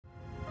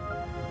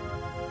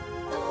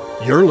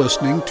You're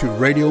listening to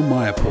Radio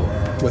Mayapur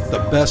with the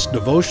best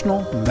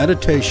devotional,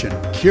 meditation,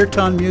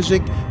 kirtan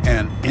music,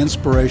 and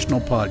inspirational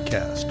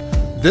podcast.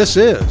 This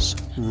is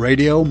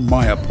Radio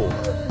Mayapur.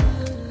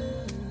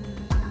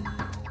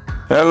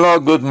 Hello,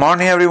 good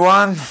morning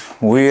everyone.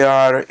 We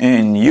are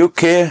in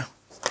UK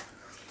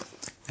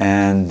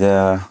and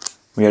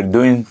we are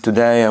doing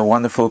today a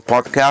wonderful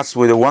podcast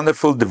with the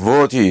wonderful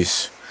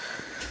devotees.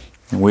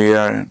 We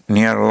are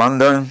near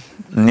London,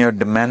 near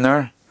the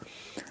Manor,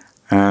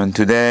 and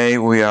today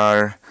we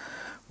are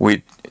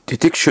with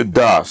Tiktsu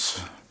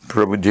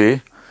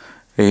Prabhuji.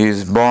 He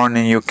is born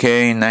in UK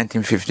in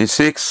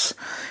 1956.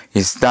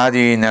 He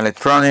studied in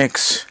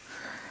electronics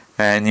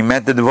and he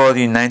met the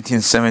devotee in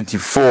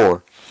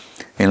 1974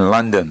 in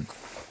London.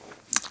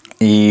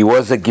 He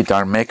was a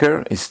guitar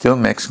maker. He still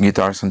makes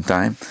guitars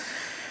sometimes.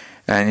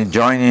 And he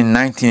joined in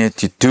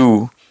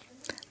 1982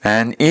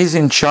 and is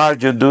in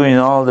charge of doing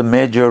all the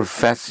major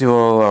festival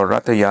or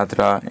Ratha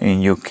Yatra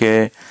in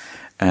UK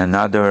and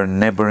other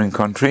neighboring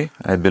country,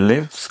 I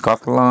believe,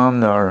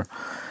 Scotland or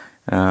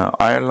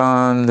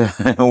Ireland.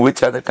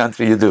 Which other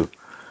country you do?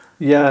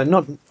 Yeah,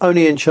 not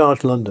only in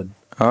charge London.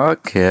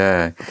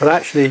 Okay. But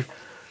actually,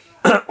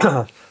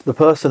 the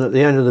person at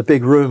the end of the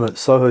big room at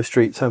Soho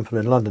Street Temple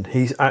in London,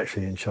 he's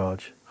actually in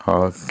charge.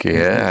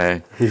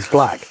 Okay. He's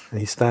black and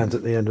he stands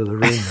at the end of the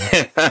room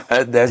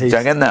there. That's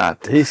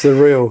Jagannath. He's the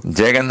real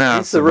Jagannath.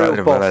 He's the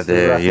real boss.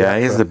 Yeah,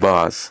 he's the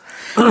boss.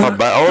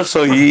 But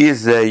also he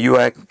is a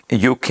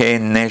UK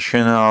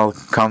National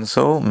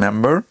Council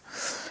member,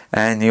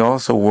 and he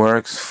also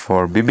works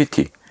for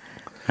BBT,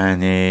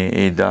 and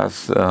he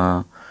does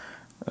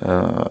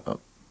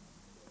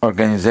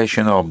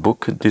organization of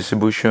book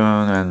distribution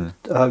and.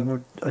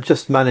 I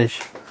just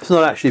manage. It's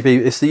not actually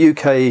BBT. It's the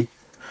UK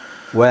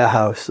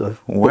warehouse of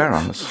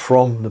books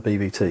from the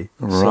BBT.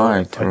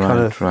 Right,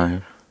 so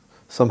right.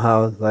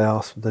 Somehow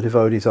the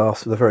devotees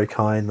asked, they're very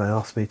kind. They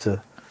asked me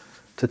to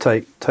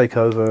take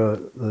over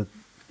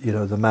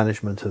the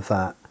management of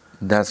that.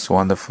 That's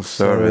wonderful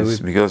service,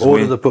 so because we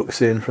order the books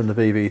in from the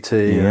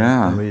BBT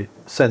and we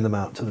send them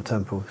out to the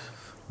temples.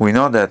 We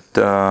know that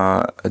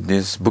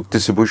this book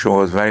distribution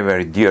was very,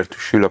 very dear to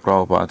Srila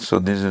Prabhupada, so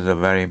this is a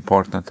very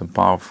important and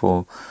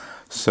powerful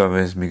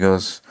service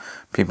because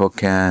people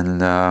can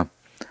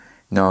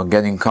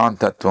get in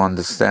contact to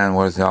understand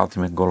what is the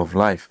ultimate goal of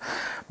life.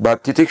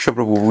 But Tiktsu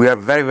Prabhu, we are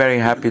very, very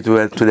happy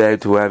today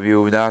to have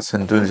you with us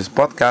and doing this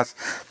podcast.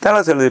 Tell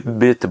us a little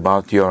bit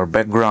about your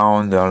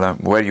background,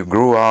 where you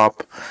grew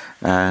up,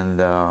 and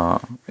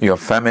your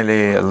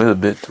family, a little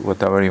bit,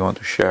 whatever you want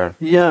to share.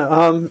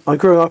 Yeah, I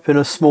grew up in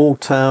a small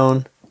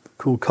town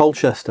called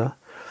Colchester,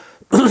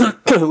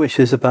 which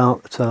is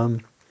about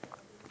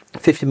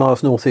 50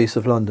 miles northeast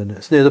of London.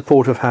 It's near the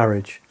port of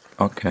Harwich.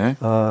 Okay.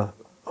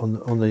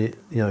 On the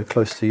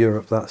close to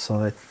Europe, that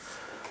side.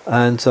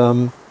 And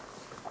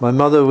my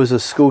mother was a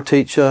school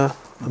teacher,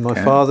 and my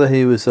father,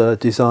 he was a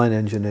design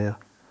engineer.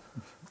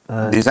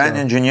 And, design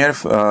engineer,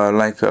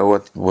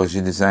 what was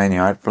he designing?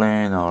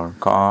 Airplane or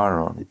car?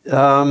 Or?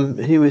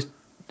 He was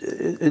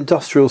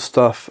industrial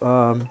stuff.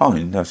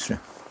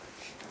 Industrial.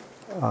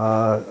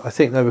 I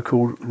think they were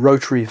called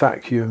rotary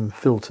vacuum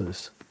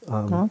filters.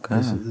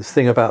 This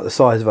thing about the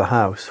size of a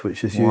house,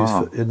 which is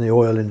used in the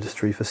oil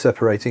industry for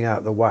separating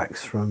out the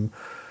wax from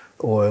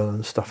oil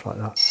and stuff like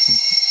that.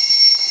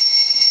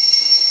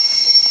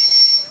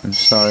 I'm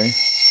sorry.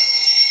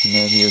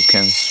 Maybe you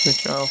can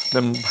switch off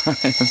the mobile.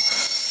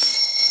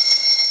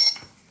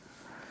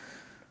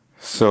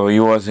 So he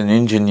was an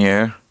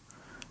engineer,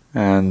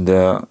 and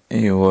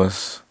he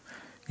was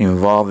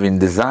involved in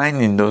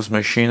designing those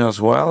machines as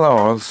well, or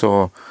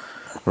also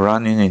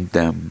running in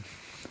them.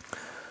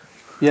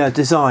 Yeah,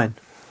 design.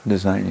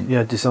 Designing.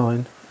 Yeah,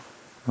 design.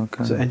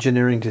 Okay. So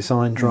engineering,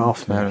 design,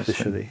 draftsman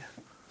officially.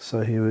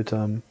 So he would.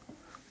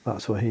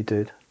 That's what he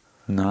did.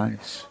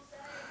 Nice.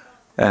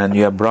 And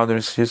you have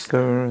brothers,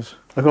 sisters?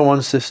 I've got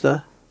one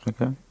sister.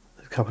 Okay.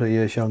 A couple of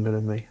years younger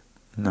than me.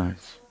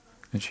 Nice.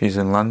 And she's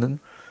in London?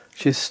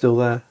 She's still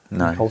there.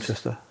 Nice. In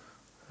Colchester.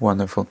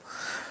 Wonderful.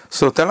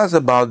 So tell us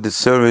about the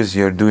service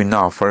you're doing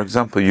now. For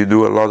example, you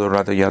do a lot of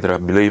Ratha Yatra. I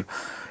believe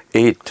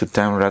 8 to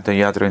 10 Ratha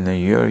Yatra in a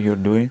year you're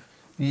doing?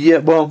 Yeah,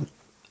 well,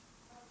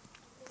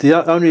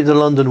 only the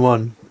London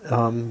one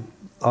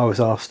I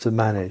was asked to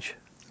manage.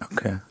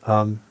 Okay.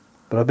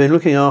 But I've been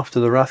looking after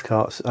the Rath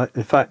carts.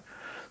 In fact,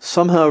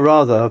 somehow or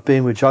other, I've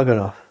been with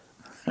Jagannath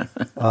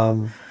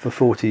for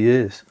 40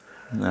 years.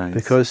 Nice.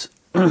 Because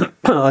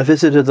I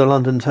visited the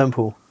London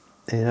temple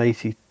in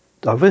 80.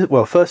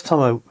 First time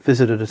I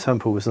visited a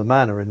temple was the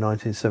Manor in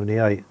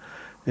 1978,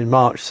 in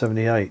March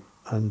 78.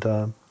 And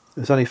it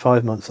was only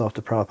 5 months after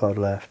Prabhupada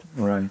left.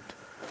 Right.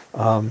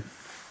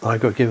 I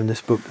got given this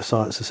book, The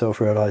Science of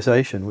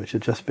Self-Realization, which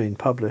had just been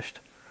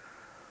published.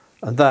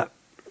 And that,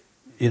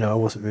 I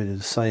wasn't really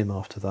the same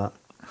after that.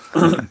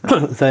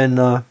 Then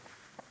that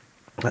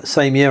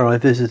same year I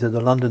visited the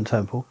London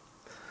temple.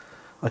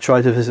 I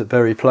tried to visit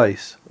Berry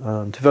Place.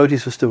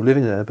 Devotees were still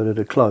living there, but it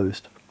had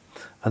closed.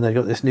 And they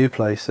got this new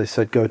place. They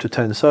said, go to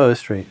 10 Soho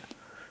Street.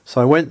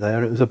 So I went there,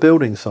 and it was a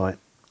building site.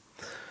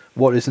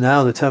 what is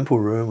now the temple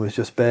room was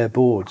just bare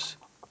boards,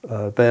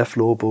 bare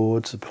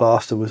floorboards. The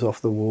plaster was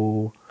off the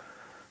wall,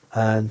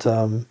 and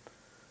the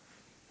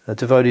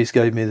devotees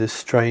gave me this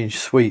strange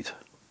sweet,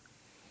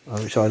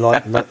 which I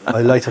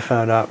later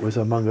found out was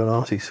a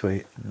Mangalati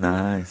sweet.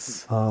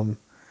 Nice.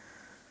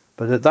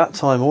 But at that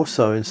time,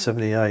 also in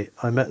 '78,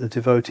 I met the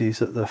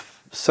devotees at the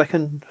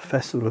second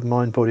festival of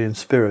Mind, Body and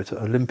Spirit at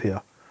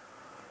Olympia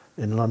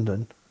in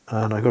London,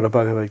 and I got a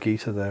Bhagavad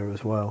Gita there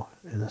as well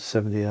in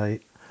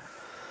 '78.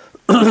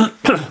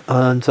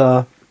 And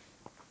I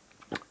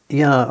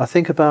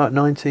think about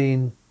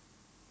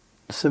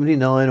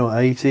 1979 or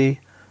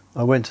 80,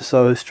 I went to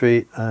Soho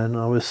Street, and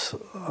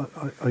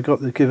I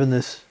got given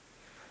this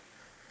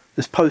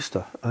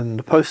poster, and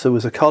the poster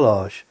was a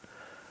collage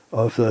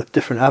of the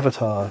different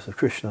avatars of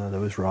Krishna. There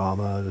was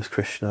Rama, there was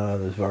Krishna,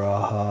 there was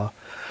Varaha.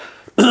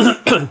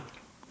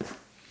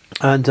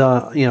 And,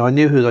 I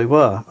knew who they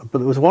were, but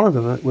there was one of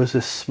them that was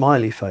this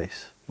smiley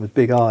face with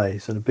big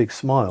eyes and a big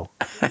smile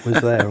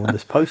was there on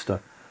this poster.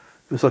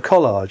 It was a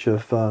collage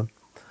of,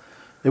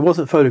 it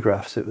wasn't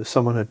photographs, it was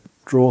someone had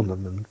drawn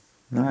them and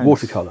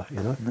watercolour,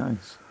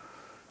 Nice.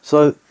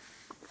 So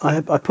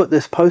I put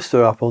this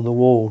poster up on the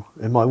wall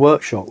in my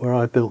workshop where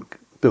I built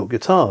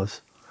guitars.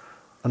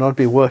 And I'd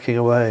be working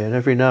away, and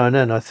every now and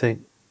then I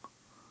think,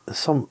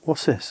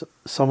 what's this?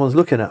 Someone's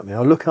looking at me. I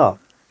look up,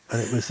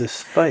 and it was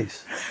this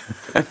face.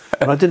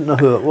 And I didn't know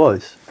who it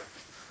was.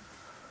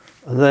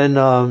 And then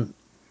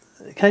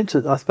it came to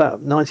about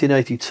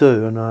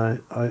 1982, and I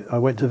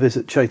went to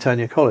visit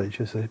Chaitanya College.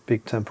 It's a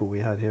big temple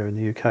we had here in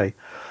the UK.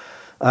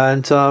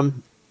 And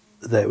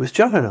there was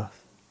Jagannath.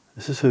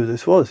 This is who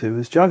this was. It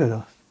was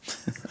Jagannath.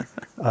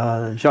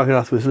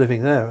 Jagannath was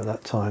living there at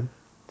that time.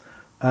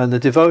 And the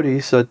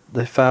devotees said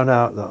they found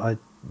out that I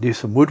knew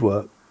some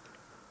woodwork.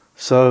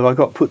 So I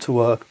got put to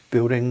work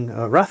building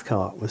a wrath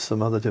cart with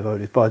some other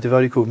devotees, by a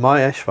devotee called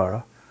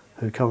Mayapur,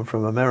 who'd come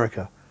from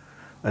America.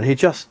 And he'd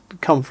just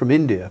come from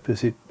India, because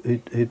he'd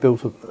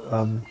built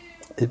a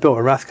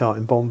wrath cart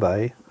in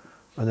Bombay,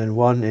 and then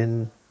one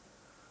in,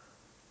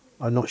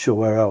 I'm not sure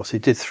where else. He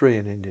did 3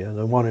 in India, and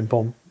then one in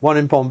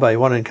Bombay,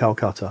 one in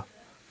Calcutta,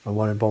 and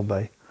one in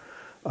Bombay.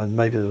 And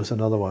maybe there was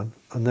another one.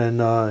 And then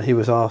he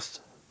was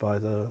asked by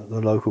the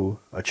local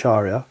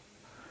acharya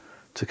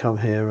to come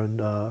here and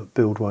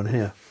build one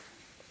here.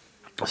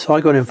 So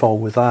I got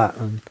involved with that,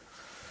 and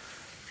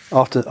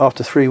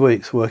after 3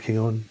 weeks working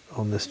on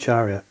this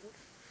chariot,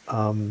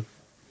 at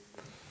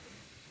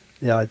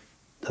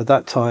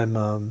that time,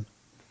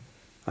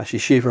 actually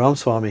Shiva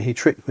Ramswamy, he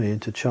tricked me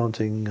into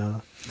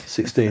chanting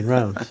 16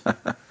 rounds,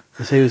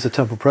 because he was the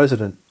temple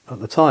president at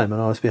the time,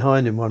 and I was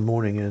behind him one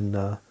morning in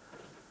the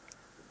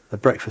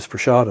breakfast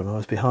prasadam. I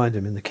was behind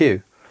him in the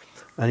queue.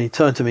 And he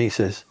turned to me, he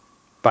says,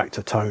 "Back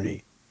to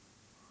Tony,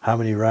 how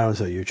many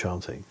rounds are you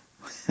chanting?"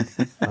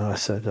 And I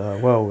said,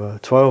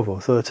 12 or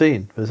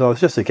 13, because I was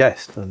just a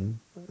guest, and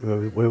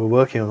we were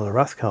working on the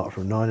wrath cart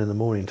from 9 in the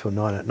morning till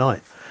 9 at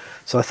night.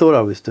 So I thought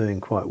I was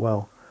doing quite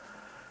well.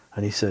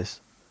 And he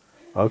says,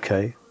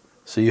 "Okay,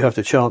 so you have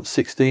to chant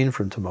 16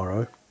 from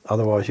tomorrow,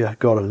 otherwise you've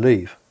got to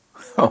leave."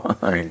 Oh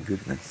my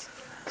goodness.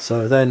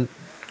 So then,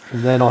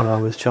 from then on, I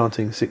was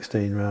chanting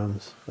 16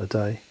 rounds a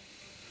day.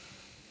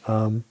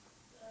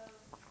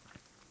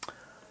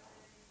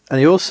 And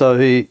he also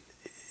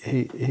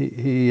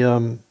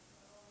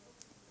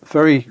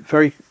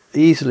very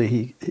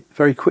easily,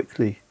 very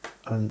quickly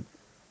and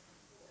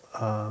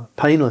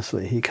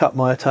painlessly, he cut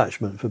my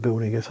attachment for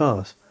building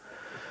guitars.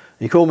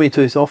 He called me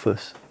to his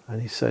office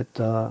and he said,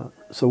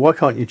 "So why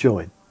can't you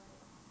join?"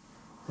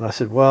 And I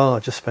said, "Well, I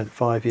just spent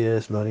 5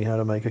 years learning how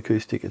to make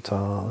acoustic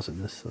guitars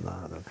and this and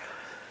that." And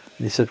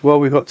he said, "Well,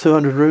 we've got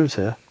 200 rooms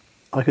here.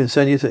 I can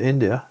send you to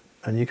India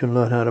and you can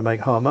learn how to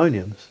make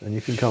harmoniums, and you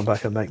can come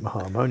back and make my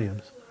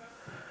harmoniums."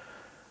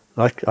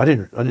 I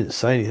didn't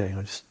say anything.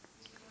 I just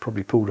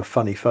probably pulled a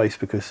funny face,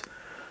 because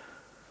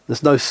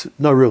there's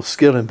no real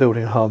skill in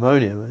building a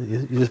harmonium.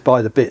 You just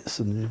buy the bits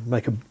and you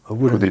make a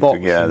wooden box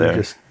together, and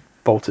you just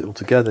bolt it all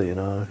together,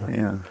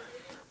 Yeah.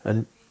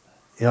 And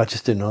I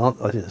just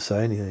I didn't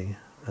say anything.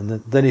 And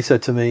then he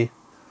said to me,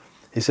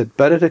 he said,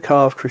 "Better to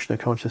carve Krishna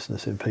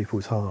consciousness in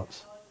people's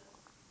hearts."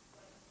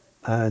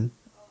 And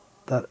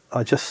that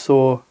I just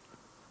saw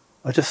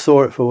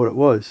it for what it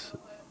was.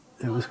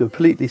 It was a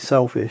completely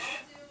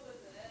selfish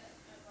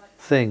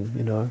thing,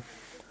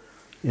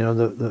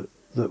 that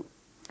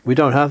we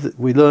don't have.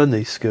 We learn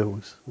these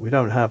skills. We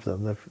don't have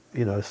them.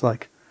 It's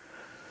like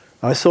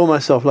I saw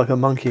myself like a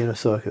monkey in a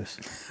circus.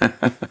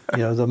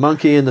 The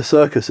monkey in the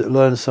circus that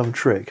learns some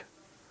trick,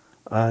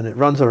 and it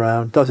runs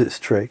around, does its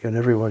trick, and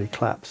everybody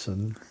claps,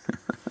 and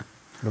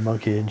the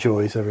monkey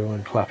enjoys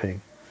everyone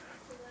clapping.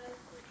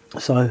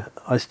 So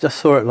I just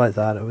saw it like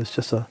that. It was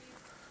just a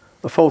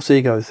false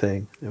ego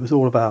thing. It was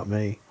all about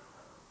me,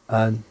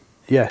 and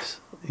yes,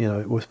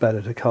 it was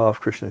better to carve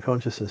Krishna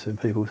consciousness in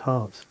people's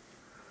hearts.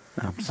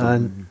 Absolutely.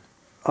 And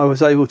I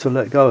was able to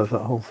let go of that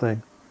whole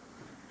thing.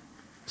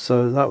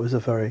 So that was a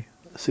very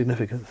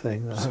significant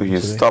thing. So you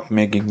stopped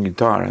making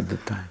guitar at the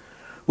time?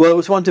 Well, it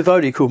was one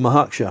devotee called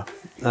Mahaksha,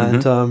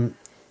 and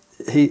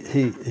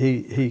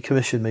he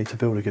commissioned me to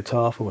build a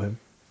guitar for him.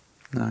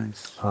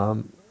 Nice.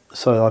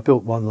 So I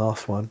built one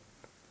last one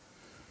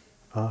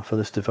for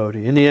this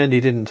devotee. In the end, he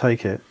didn't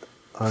take it,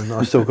 and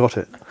I still got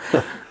it.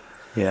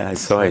 Yeah, I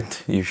saw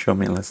it. You showed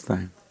me last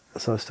time.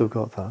 So I still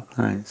got that.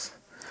 Nice.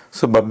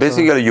 So, but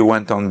basically, you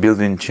went on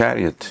building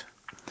chariot.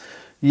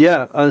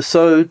 Yeah, and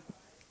so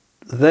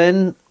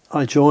then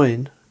I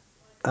joined,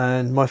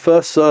 and my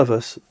first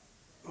service,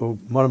 or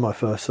one of my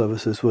first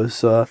services,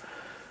 was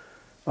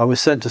I was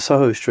sent to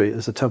Soho Street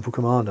as a temple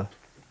commander.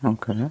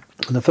 Okay. And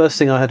the first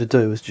thing I had to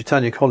do was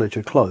Chaitanya College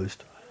had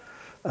closed,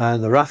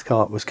 and the Rath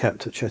Cart was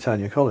kept at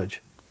Chaitanya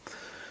College.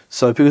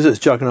 So because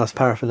it's Jagannath's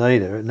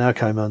paraphernalia, it now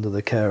came under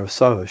the care of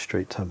Soho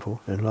Street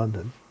Temple in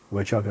London,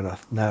 where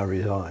Jagannath now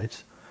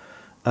resides.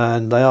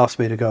 And they asked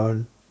me to go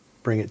and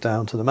bring it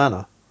down to the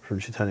manor from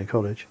Chaitanya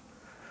College.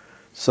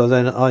 So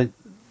then I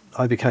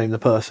became the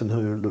person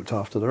who looked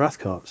after the Rath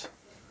Carts,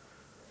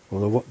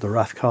 or the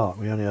Rath Cart.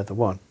 We only had the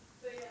one.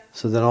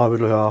 So then I would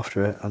look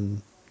after it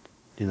and,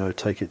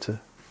 take it to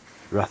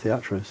Rath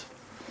Yatras.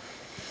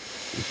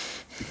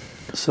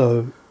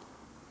 So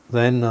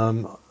then,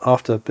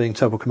 after being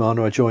temple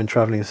commander, I joined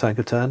travelling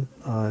Sankirtan.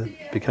 I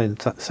became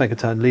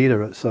Sankirtan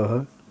leader at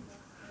Soho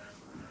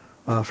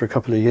for a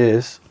couple of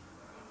years.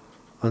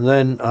 And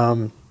then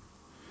I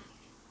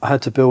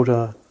had to build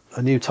a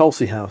new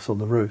Tulsi house on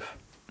the roof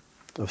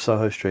of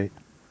Soho Street.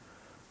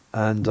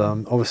 And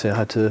obviously I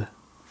had to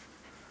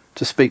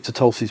speak to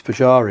Tulsi's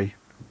Pujari.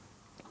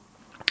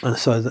 And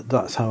so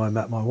that's how I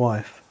met my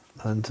wife.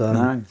 And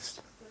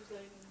Nice.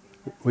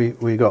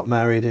 we got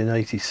married in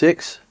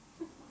 '86.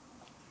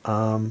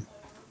 And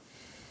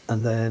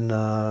then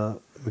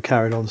we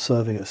carried on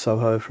serving at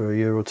Soho for a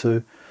year or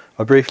two.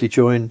 I briefly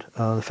joined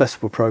the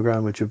festival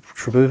program with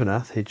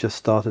Tribhuvannath. He'd just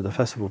started a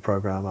festival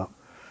program up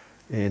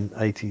in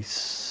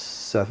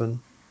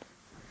 '87,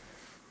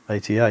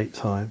 '88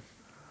 time.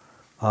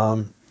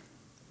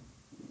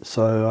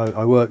 So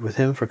I worked with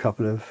him for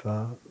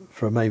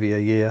maybe a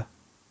year.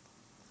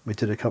 We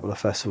did a couple of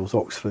festivals,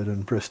 Oxford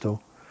and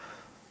Bristol.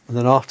 And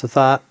then after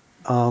that,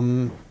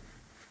 I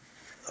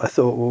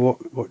thought, well,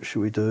 what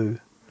should we do?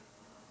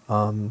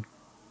 I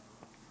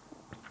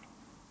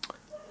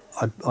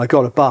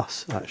got a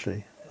bus,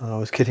 actually, and I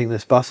was kitting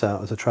this bus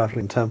out as a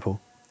travelling temple.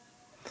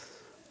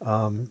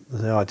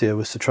 The idea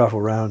was to travel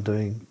around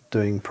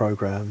doing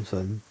programs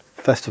and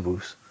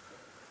festivals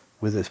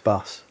with this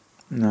bus.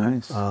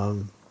 Nice.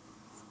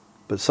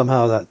 But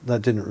somehow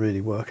that didn't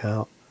really work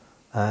out.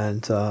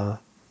 And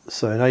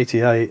so in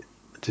 '88, I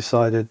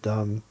decided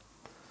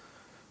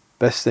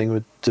best thing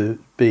would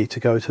be to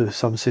go to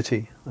some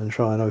city and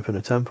try and open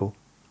a temple.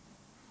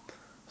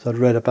 So I'd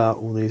read about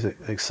all these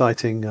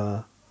exciting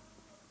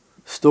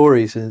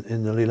stories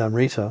in the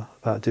Lilamrita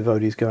about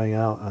devotees going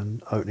out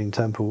and opening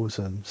temples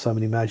and so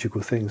many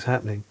magical things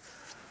happening.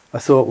 I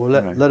thought, well,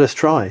 let us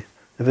try.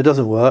 If it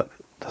doesn't work,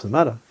 it doesn't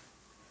matter.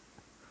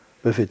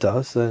 But if it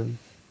does, then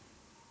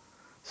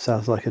it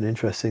sounds like an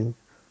interesting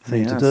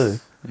thing to do.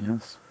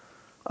 Yes.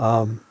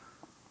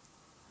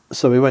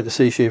 So we went to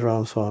see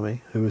Shivaram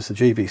Swami, who was the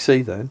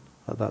GBC then,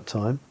 at that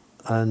time,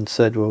 and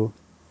said, well,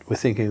 we're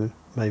thinking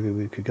maybe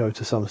we could go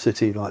to some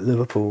city like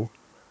Liverpool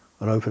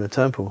and open a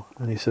temple.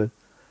 And he said,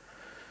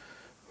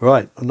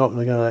 right, I'm not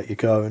going to let you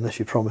go unless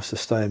you promise to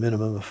stay a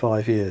minimum of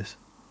 5 years.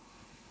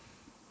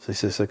 So he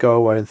says, so go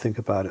away and think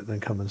about it, then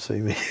come and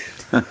see me.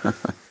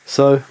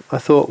 So I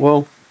thought,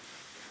 well,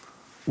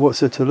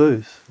 what's there to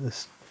lose?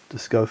 Let's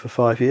just go for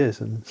 5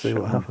 years and see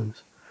what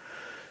happens.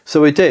 So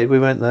we did. We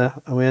went there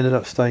and we ended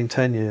up staying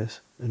 10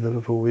 years in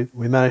Liverpool.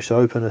 We managed to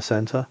open a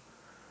centre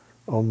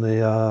on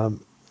the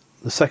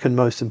second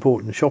most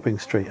important shopping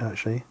street,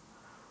 actually,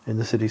 in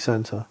the city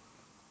centre.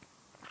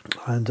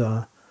 And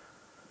of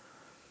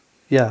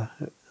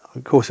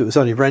course it was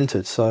only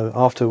rented. So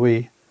after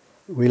we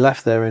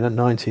left there in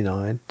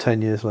 '99,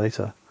 10 years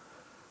later,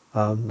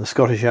 the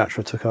Scottish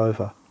Yatra took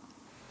over.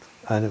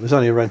 And it was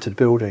only a rented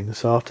building.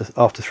 So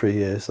after 3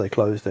 years they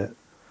closed it.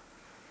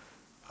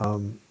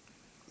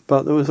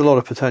 But there was a lot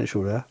of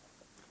potential there,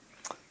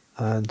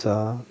 and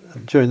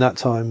during that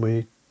time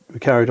we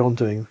carried on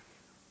doing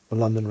the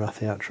London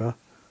Rath Yatra,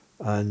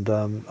 and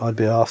I'd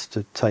be asked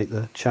to take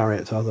the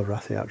chariot to other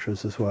Rath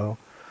Yatras as well.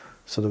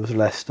 So there was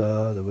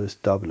Leicester, there was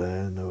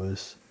Dublin, there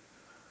was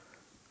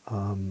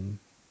a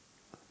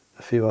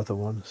few other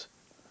ones,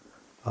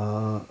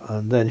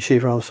 and then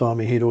Shivaram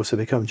Swami, he'd also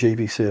become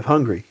GBC of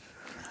Hungary.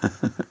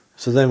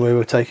 So then we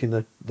were taking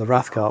the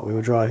Rath Cart, we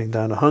were driving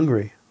down to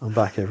Hungary and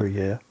back every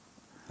year,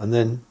 and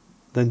then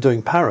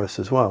doing Paris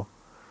as well.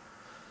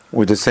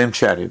 With the same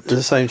chariot?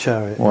 The same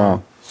chariot.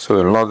 Wow. So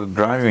a lot of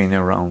driving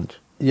around.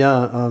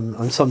 Yeah,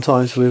 and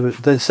sometimes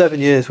then 7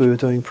 years we were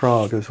doing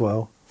Prague as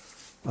well.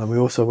 And we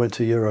also went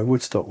to Euro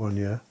Woodstock 1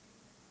 year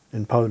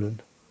in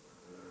Poland.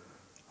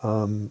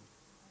 And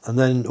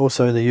then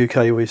also in the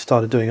UK we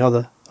started doing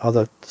other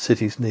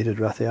cities needed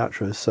Rath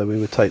Yatras, so we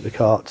would take the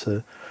cart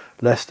to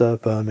Leicester,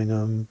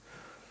 Birmingham,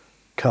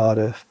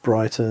 Cardiff,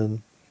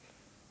 Brighton,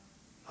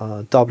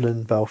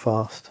 Dublin,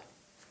 Belfast,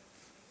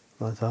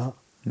 like that.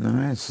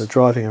 Nice. So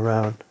driving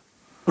around.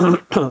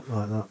 like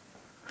that.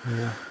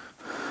 Yeah.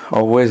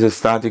 Always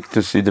ecstatic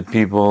to see the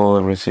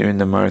people receiving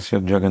the mercy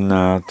of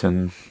Jagannath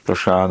and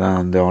Prasada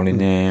and the Holy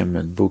Name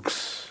and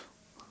books.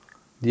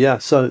 Yeah,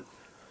 so,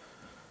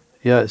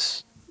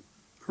 it's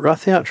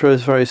Rath Yatra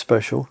is very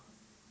special.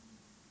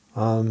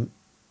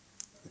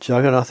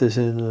 Jagannath is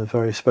in a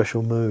very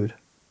special mood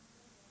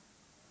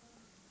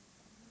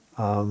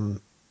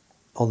on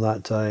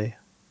that day.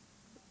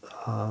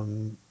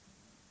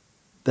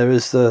 There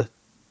is the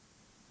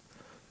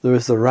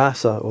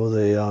rasa, or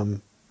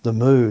the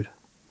mood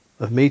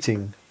of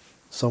meeting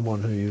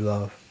someone who you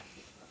love,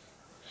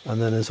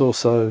 and then there's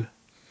also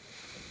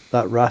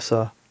that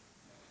rasa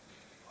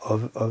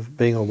of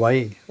being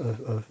away,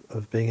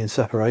 of being in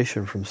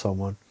separation from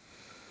someone.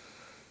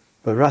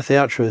 But Rath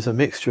Yatra is a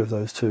mixture of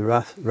those two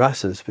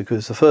rasas,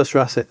 because the first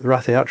Rath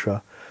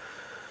Yatra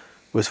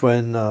was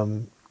when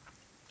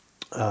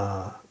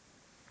there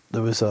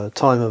was a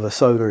time of a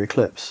solar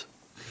eclipse.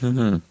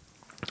 Mm-hmm.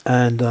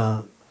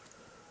 And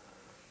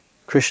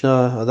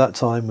Krishna at that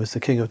time was the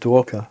king of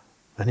Dwarka,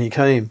 and he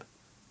came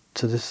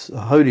to this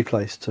holy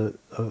place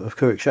of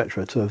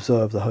Kurukshetra to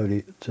observe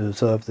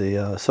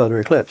the solar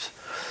eclipse.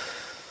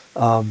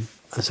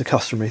 It's a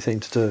customary thing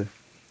to do.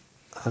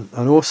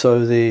 And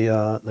also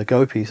the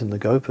gopis and the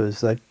gopas,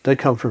 they'd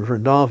come from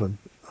Vrindavan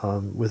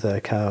with their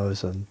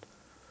cows, and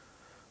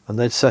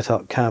they'd set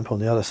up camp on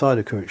the other side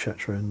of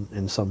Kurukshetra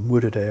in some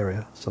wooded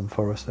area, some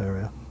forest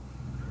area.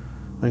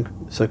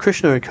 And so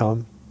Krishna had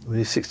come with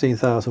his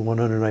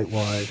 16,108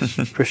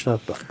 wives, Krishna,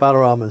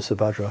 Balarama and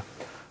Subhadra,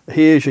 a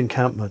huge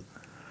encampment,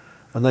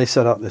 and they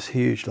set up this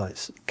huge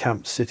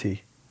camp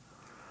city.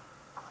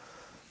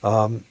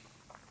 But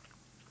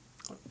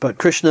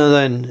Krishna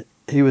then,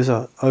 he was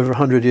over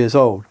 100 years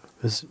old,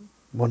 because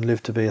one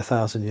lived to be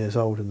 1,000 years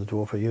old in the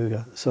Dwapara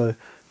Yuga. So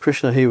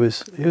Krishna, he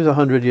was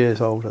 100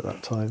 years old at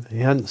that time. He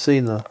hadn't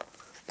seen the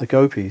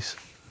gopis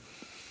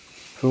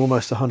for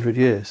almost 100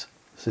 years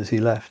since he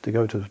left to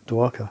go to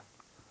Dwarka.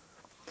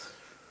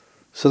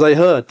 So they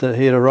heard that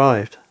he had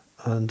arrived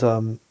and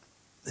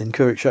in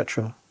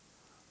Kurukshetra,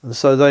 and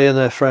so they and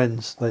their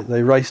friends,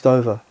 they raced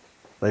over.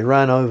 They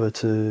ran over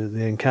to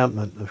the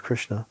encampment of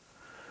Krishna,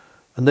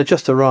 and they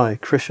just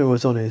arrived. Krishna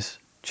was on his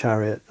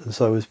chariot, and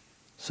so was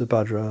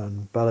Subhadra,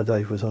 and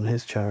Baladev was on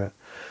his chariot.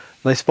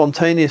 They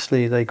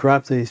spontaneously, they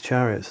grabbed these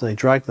chariots and they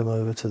dragged them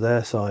over to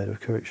their side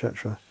of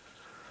Kurukshetra.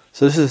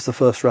 So this is the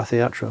first Rath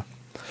Yatra.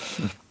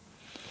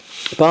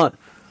 But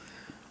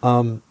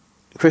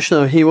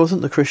Krishna, he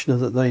wasn't the Krishna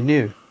that they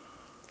knew.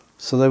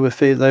 So they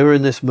were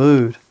in this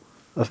mood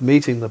of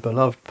meeting the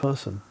beloved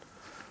person.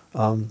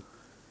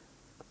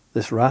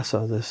 This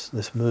rasa,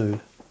 this mood.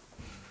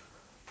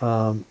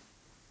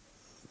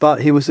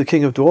 But he was the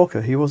king of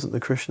Dwarka. He wasn't the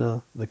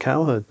Krishna, the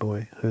cowherd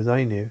boy who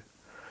they knew.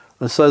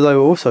 And so they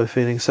were also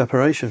feeling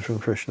separation from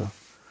Krishna.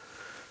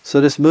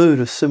 So this mood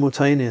of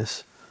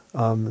simultaneous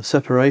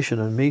separation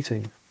and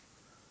meeting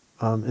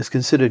is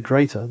considered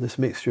greater. This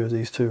mixture of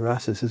these two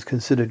rasas is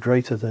considered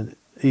greater than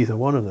either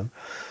one of them.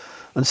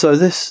 And so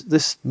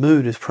this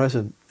mood is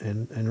present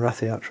in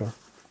Rath Yatra.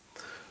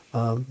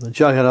 The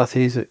Jagannath,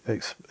 he's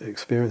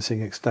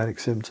experiencing ecstatic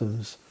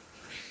symptoms,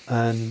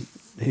 and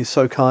he's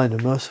so kind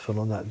and merciful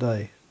on that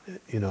day,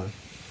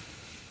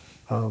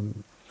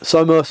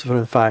 so merciful,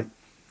 in fact,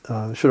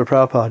 Srila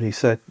Prabhupada, he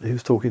said, he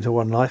was talking to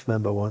one life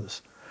member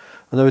once,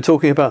 and they were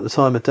talking about the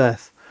time of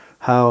death,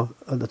 how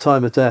at the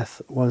time of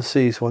death one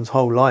sees one's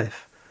whole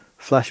life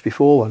flash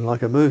before one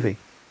like a movie.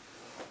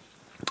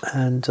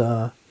 And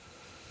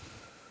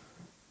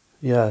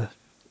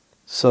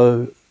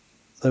so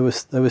they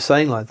were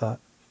saying like that,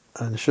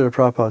 and Srila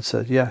Prabhupada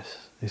said,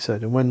 yes, he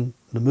said, and when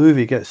the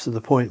movie gets to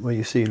the point where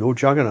you see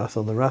Lord Jagannath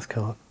on the Rath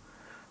cart,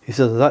 he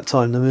said at that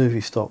time the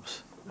movie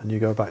stops and you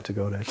go back to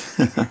Godhead.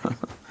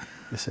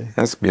 You see,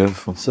 that's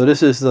beautiful. So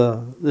this is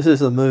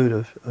the mood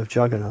of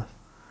Jagannath.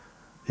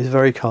 He's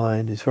very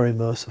kind. He's very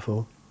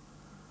merciful.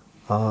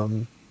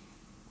 Some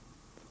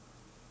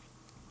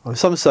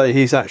say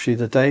he's actually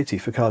the deity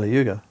for Kali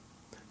Yuga.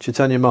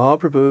 Chaitanya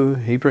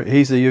Mahaprabhu,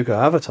 he's the Yuga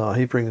avatar.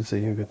 He brings the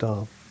Yuga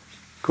Dham.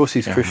 Of course,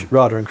 he's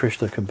Radha and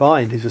Krishna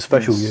combined. He's a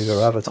special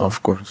Yuga avatar.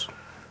 Of course.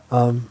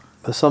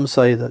 But some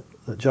say that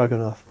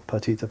Jagannath,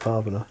 Patita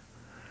Pavana,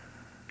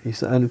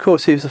 and of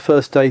course he was the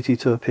first deity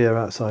to appear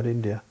outside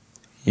India.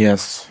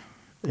 Yes.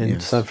 In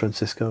San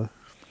Francisco.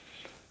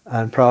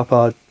 And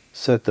Prabhupada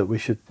said that we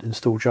should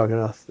install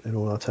Jagannath in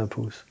all our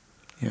temples.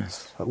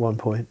 Yes. At one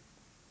point.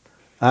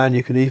 And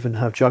you can even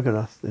have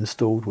Jagannath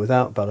installed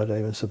without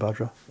Baladev and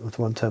Subhadra. There's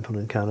one temple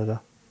in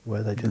Canada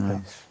where they did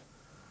that.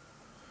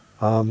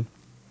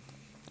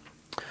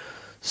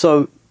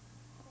 So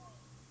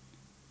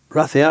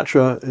Rath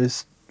Yatra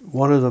is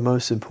one of the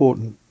most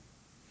important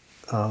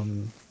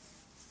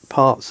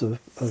parts of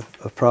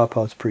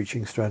Prabhupada's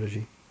preaching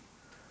strategy.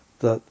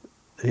 That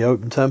he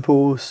opened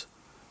temples,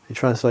 he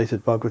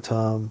translated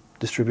Bhagavatam,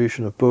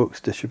 distribution of books,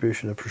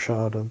 distribution of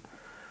prasadam.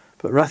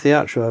 But Rath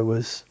Yatra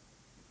was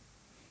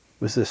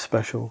this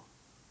special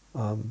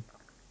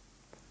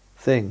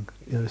thing,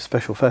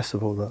 special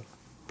festival that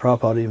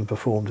Prabhupada even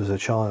performed as a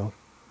child.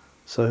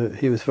 So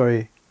he was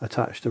very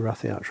attached to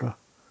Rath Yatra.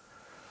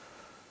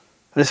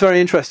 And it's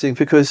very interesting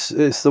because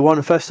it's the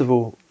one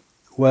festival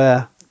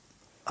where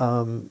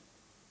more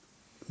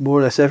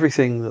or less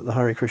everything that the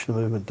Hare Krishna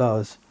movement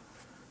does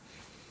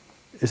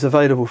is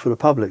available for the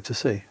public to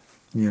see.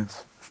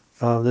 Yes.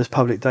 There's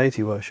public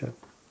deity worship.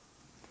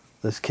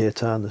 There's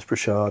kirtan, there's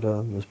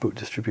prasadam, there's book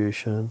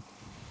distribution.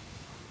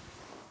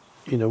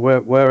 You know,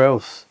 where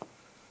else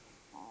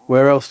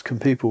can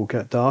people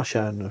get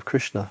darshan of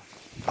Krishna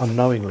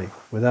unknowingly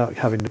without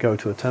having to go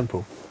to a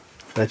temple?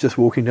 They're just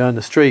walking down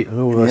the street and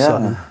all of a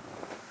sudden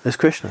there's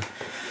Krishna.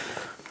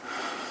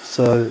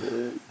 So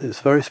it's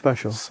very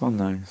special. So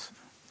nice.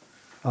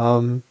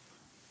 So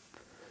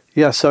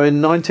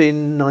in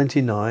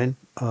 1999,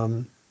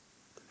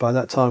 by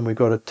that time we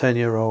got a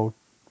 10-year-old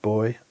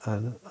boy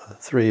and a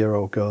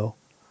 3-year-old girl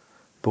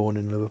born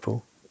in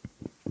Liverpool.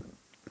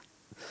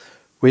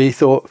 We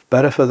thought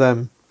better for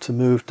them to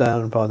move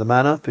down by the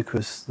manor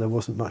because there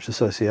wasn't much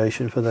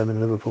association for them in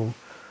Liverpool.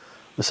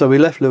 And so we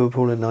left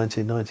Liverpool in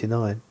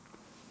 1999.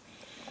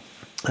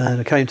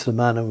 And I came to the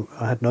manor,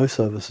 I had no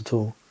service at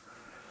all.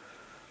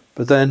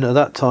 But then at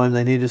that time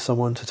they needed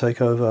someone to take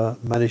over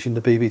managing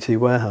the BBT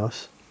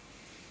warehouse.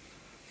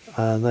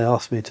 And they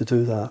asked me to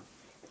do that.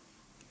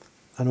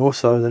 And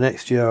also the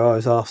next year I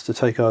was asked to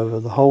take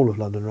over the whole of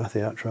London Rath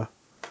Yatra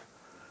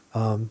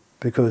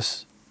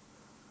because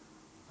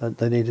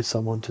they needed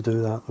someone to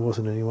do that. There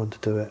wasn't anyone to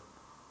do it.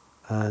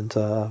 And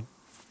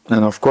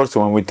of course,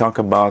 when we talk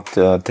about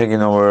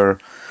taking over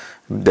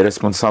the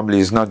responsibility,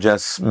 is not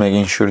just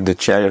making sure the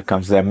chariot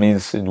comes. That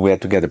means we have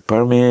to get a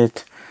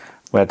permit,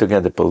 we have to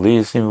get the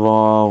police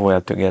involved, we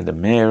have to get the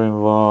mayor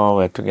involved,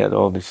 we have to get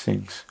all these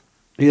things.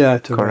 Yeah,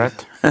 to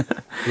correct.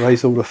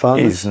 Raise all the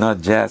funds. It's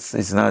not just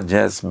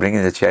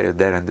bringing the chariot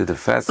there and do the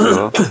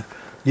festival.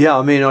 Yeah,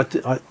 I mean,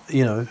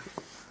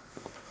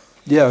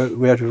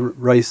 we had to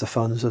raise the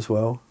funds as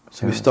well.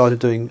 So we started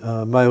doing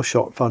mail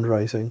shot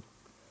fundraising.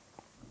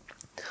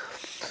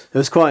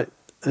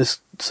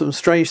 Some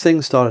strange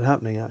things started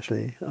happening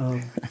actually.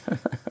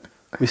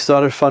 We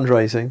started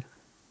fundraising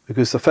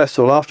because the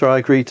festival, after I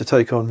agreed to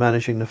take on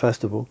managing the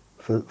festival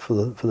for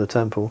the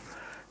temple,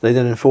 they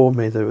then informed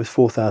me that it was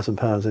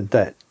 £4,000 in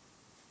debt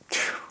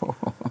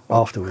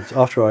afterwards,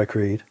 after I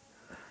agreed.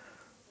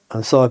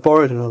 And so I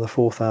borrowed another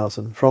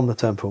 4,000 from the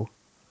temple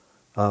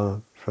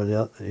to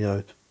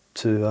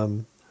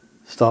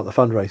start the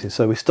fundraising.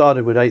 So we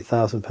started with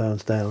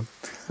 £8,000 down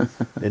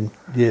in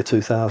year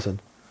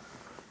 2000.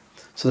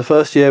 So the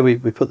first year we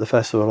put the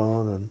festival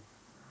on and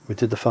we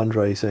did the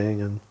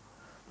fundraising, and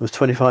there was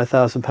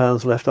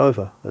 £25,000 left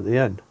over at the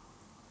end.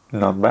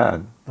 Not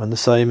bad. And the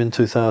same in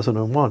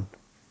 2001.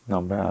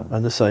 Not bad.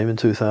 And the same in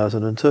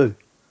 2002.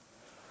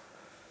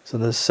 So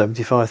there's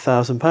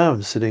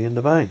 £75,000 sitting in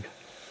the bank.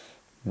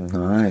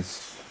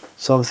 Nice.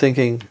 So I'm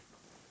thinking,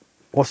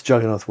 what's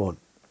Jagannath want?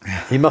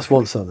 He must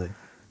want something.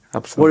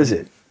 Absolutely. What is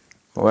it?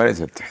 What is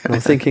it? And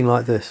I'm thinking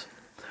like this.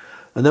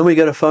 And then we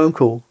get a phone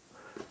call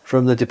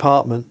from the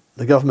department,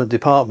 the government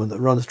department that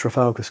runs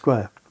Trafalgar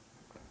Square.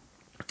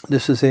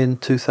 This was in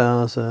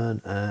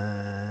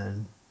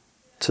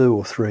 2002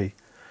 or 3.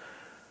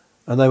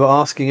 And they were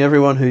asking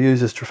everyone who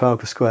uses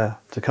Trafalgar Square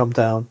to come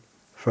down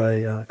for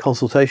a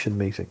consultation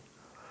meeting.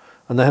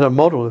 And they had a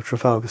model of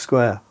Trafalgar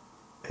Square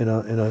in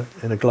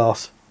a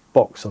glass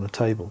box on a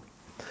table.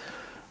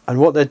 And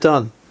what they'd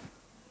done,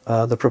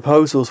 the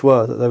proposals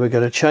were that they were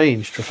going to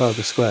change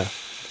Trafalgar Square.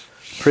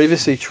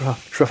 Previously,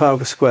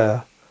 Trafalgar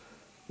Square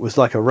was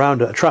like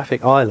a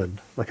traffic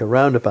island, like a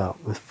roundabout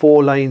with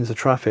 4 lanes of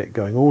traffic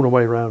going all the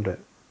way around it.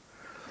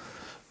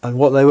 And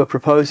what they were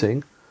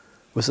proposing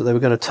was that they were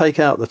going to take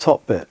out the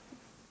top bit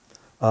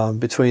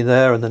between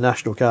there and the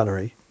National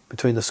Gallery,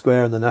 between the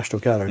square and the National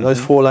Gallery. Mm-hmm.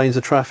 Those 4 lanes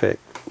of traffic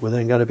were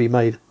then going to be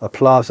made a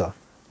plaza,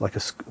 like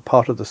a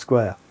part of the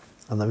square,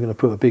 and they were going to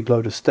put a big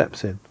load of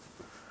steps in.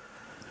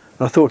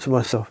 And I thought to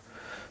myself,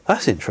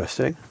 that's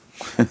interesting.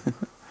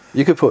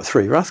 You could put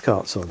 3 Rath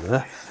carts on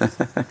there.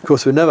 Of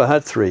course, we never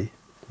had 3.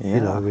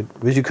 Yeah.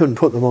 Because you couldn't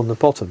put them on the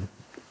bottom.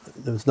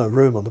 There was no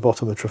room on the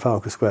bottom of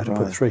Trafalgar Square to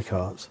put 3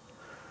 carts.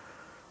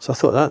 So I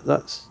thought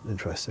that's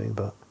interesting,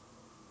 but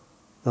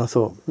I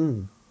thought,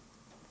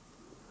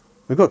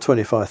 we've got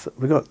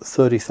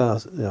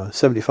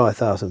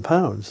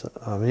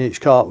 £75,000. I mean, each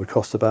cart would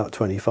cost about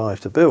 25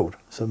 to build.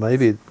 So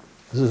maybe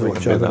this is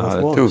what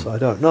Jagannath wants. I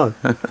don't know.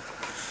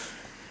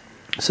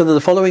 So then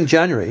the following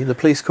January, the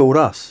police called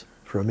us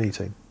for a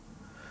meeting.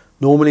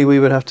 Normally we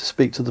would have to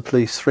speak to the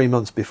police 3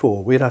 months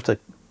before. We'd have to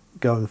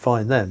go and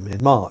find them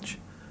in March.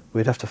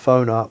 We'd have to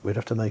phone up, we'd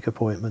have to make an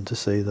appointment to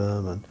see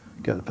them and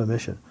get the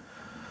permission.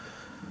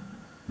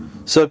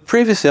 So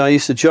previously I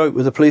used to joke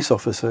with the police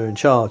officer in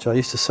charge. I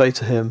used to say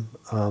to him,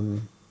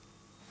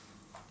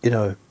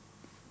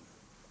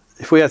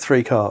 if we had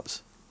 3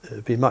 carts, it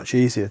would be much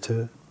easier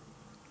to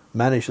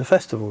manage the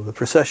festival, the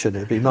procession. It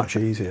would be much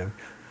easier,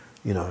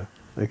 Of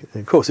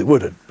course it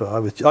wouldn't,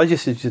 but I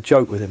just used to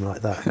joke with him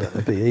like that it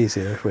would be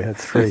easier if we had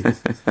 3.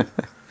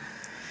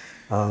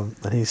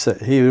 And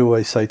he would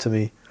always say to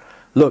me,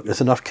 look,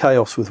 there's enough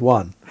chaos with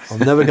 1. I'm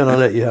never going to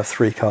let you have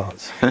 3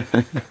 carts.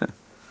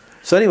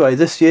 So anyway,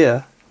 this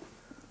year,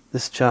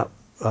 this chap,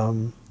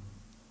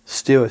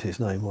 Stuart, his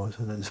name was,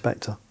 an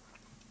inspector,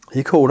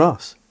 he called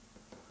us.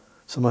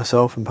 So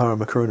myself and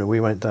Paramakruna, we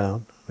went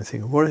down. We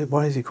think,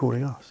 why is he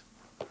calling us?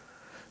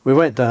 We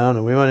went down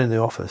and we went in the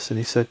office, and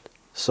he said,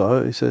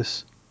 so, he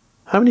says,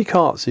 how many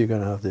carts are you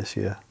going to have this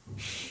year?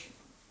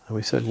 And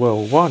we said,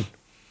 well, 1.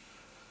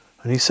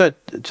 And he said,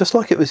 just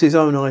like it was his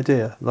own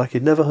idea, like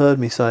he'd never heard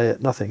me say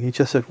it, nothing. He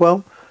just said,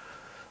 well,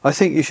 I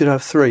think you should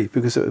have 3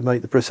 because it would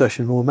make the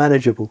procession more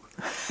manageable.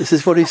 This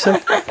is what he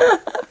said.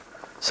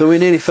 So we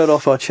nearly fell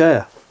off our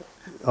chairs.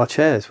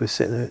 We're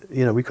sitting there,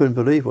 you know, we couldn't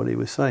believe what he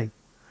was saying.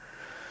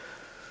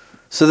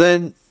 So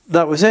then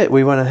that was it.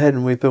 We went ahead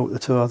and we built the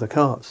 2 other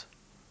carts.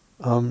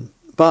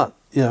 But,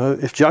 you know,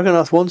 if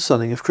Jagannath wants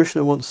something, if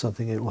Krishna wants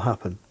something, it will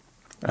happen.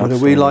 Whether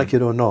we like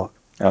it or not.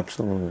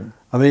 Absolutely.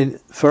 I mean,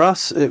 for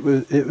us, it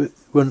was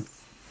when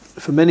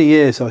for many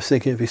years I was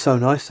thinking it'd be so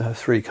nice to have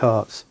 3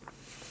 carts,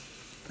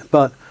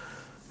 but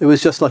it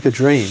was just like a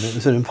dream. It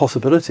was an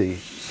impossibility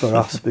for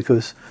us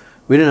because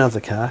we didn't have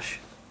the cash.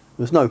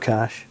 There was no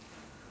cash.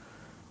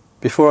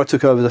 Before I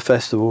took over the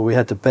festival, we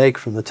had to beg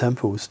from the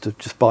temples to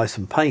just buy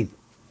some paint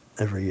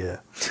every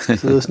year. So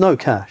there was no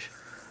cash.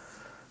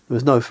 There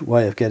was no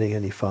way of getting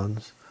any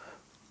funds.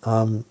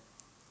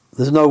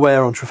 There's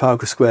nowhere on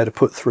Trafalgar Square to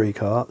put 3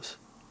 carts.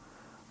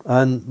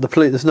 And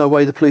there's no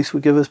way the police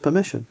would give us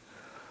permission.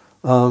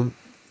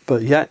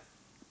 But yet,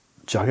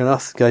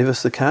 Jagannath gave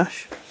us the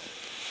cash.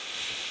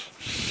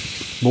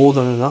 More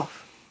than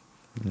enough.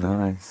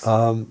 Nice.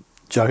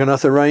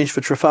 Jagannath arranged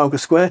for Trafalgar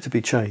Square to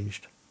be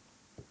changed.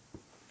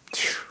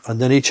 And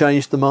then he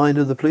changed the mind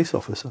of the police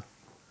officer.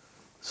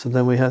 So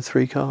then we had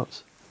 3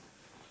 carts.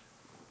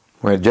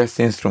 We're just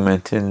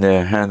instrument in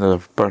the hand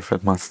of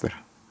perfect master.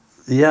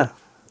 Yeah.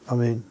 I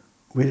mean,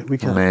 we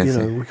can't,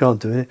 Amazing. you know, we can't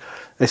do it.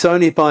 It's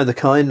only by the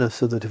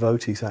kindness of the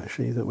devotees,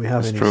 actually, that we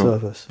have any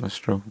service. That's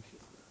true.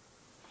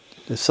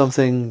 It's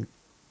something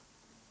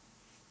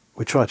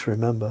we try to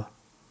remember.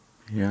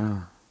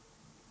 Yeah.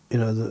 You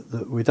know,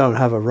 that we don't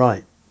have a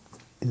right.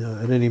 You know,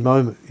 at any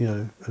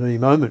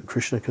moment,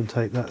 Krishna can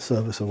take that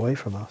service away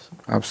from us.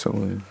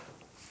 Absolutely.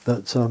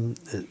 But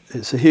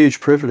it's a huge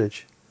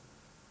privilege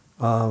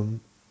to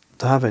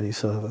have any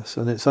service,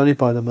 and it's only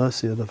by the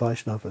mercy of the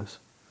Vaishnavas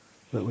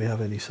that we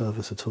have any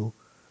service at all.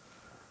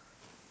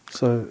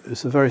 So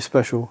it's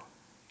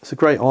a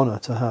great honour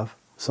to have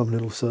some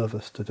little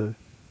service to do.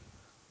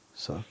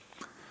 So.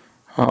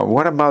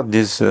 What about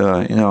this,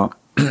 in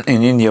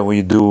India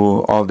we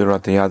do all the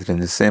Ratha Yatra in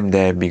the same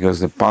day because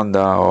the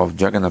Panda of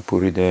Jagannath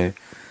Puri, they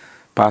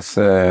passed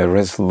a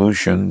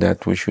resolution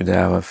that we should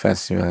have a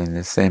festival in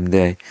the same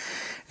day.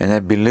 And I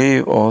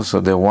believe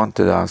also they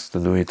wanted us to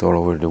do it all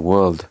over the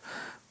world,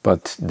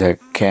 but they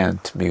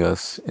can't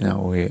because,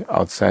 we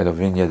outside of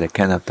India, they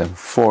cannot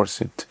enforce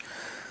it.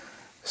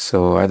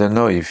 So I don't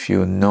know if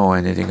you know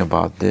anything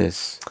about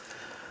this.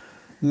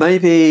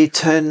 Maybe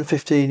 10,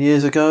 15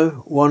 years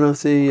ago, one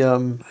of the I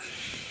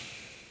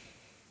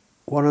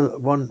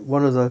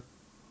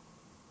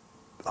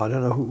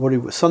don't know what it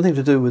was, something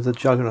to do with the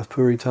Jagannath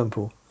Puri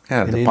temple.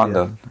 Yeah, in the India.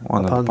 Panda,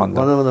 one of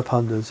the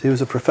Pandas. He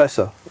was a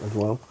professor as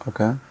well.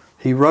 Okay.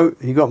 He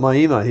got my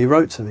email. He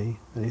wrote to me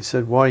and he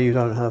said, "Why you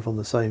don't have on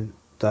the same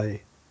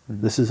day?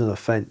 This is an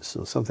offence,"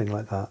 or something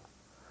like that.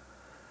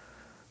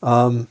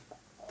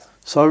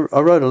 So I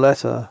wrote a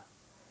letter.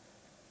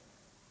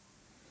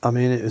 I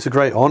mean, it was a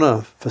great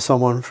honour for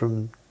someone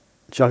from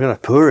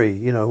Jagannath Puri,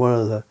 one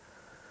of the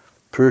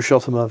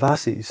Purushottama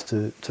Vasis,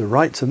 to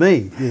write to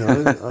me.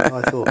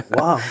 I thought,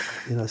 wow,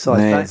 So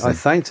I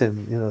thanked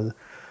him.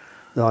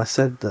 I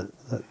said that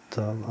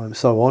I'm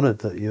so honoured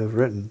that you have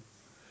written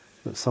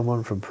that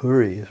someone from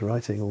Puri is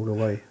writing all the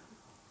way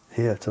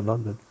here to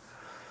London.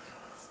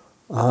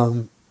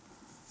 And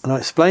I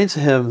explained to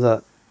him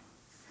that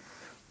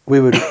we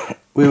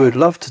would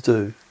love to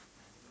do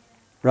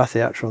Rath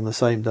Yatra on the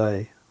same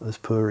day as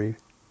Puri,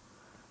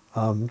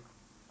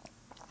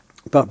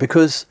 but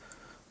because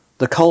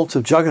the cult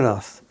of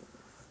Jagannath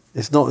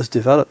is not as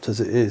developed as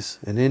it is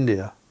in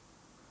India,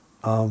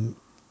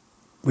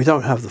 we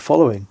don't have the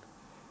following.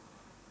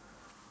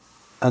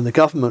 And the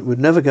government would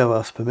never give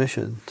us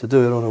permission to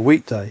do it on a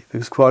weekday,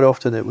 because quite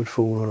often it would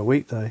fall on a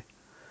weekday.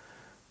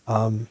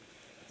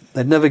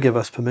 They'd never give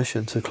us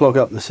permission to clog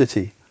up the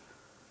city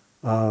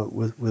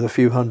with a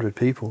few hundred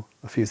people,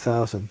 a few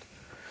thousand.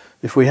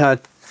 If we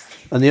had,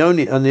 and the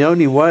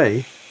only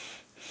way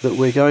that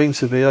we're going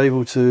to be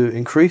able to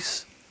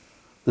increase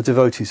the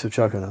devotees of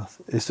Jagannath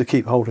is to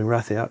keep holding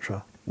Rath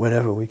Yatra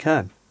whenever we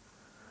can.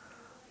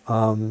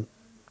 That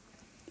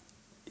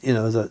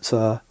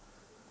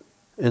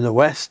in the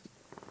West,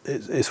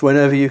 it's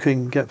whenever you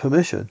can get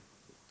permission.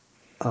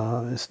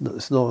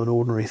 It's not an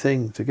ordinary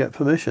thing to get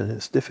permission.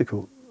 It's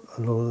difficult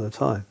a lot of the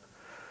time.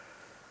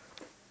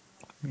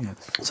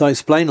 Yes. So I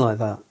explained like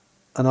that,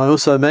 and I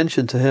also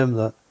mentioned to him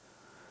that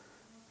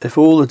if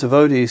all the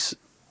devotees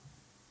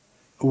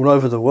all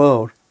over the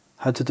world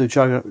had to do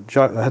Rath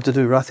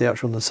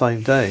Yatra on the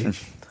same day,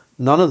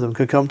 none of them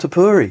could come to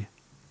Puri.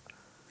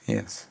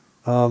 Yes.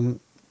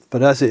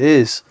 But as it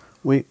is,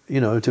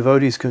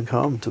 devotees can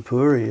come to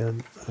Puri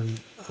and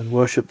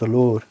worship the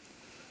Lord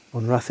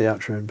on Rath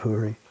Yatra in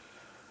Puri.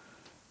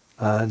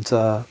 And,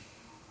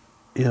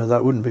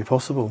 that wouldn't be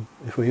possible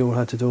if we all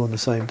had to do it on the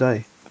same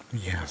day.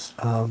 Yes.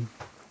 And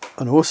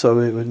also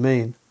it would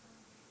mean,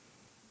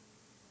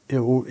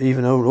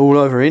 even all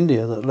over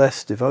India, that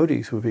less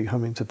devotees would be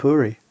coming to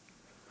Puri.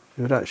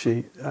 It would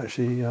actually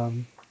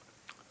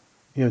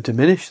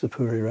diminish the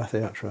Puri Rath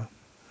Yatra.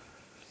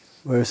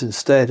 Whereas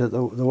instead,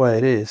 the way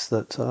it is,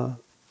 that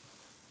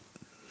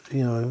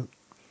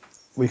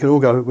we can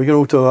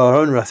all do our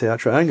own Rath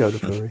Yatra and go to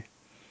Puri.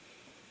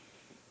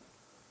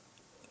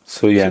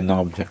 So you have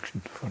no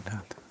objection for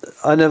that?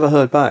 I never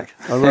heard back.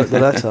 I wrote the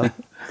letter,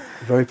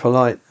 very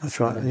polite. I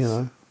tried,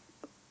 and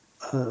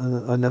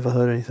I never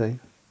heard anything.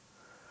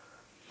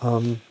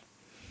 Yeah.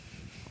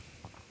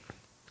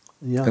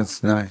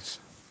 That's nice.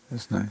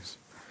 That's nice.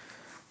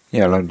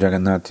 Yeah, Lord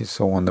Jagannath is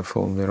so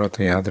wonderful. The Rath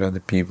Yatra, the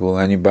people,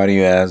 anybody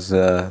who has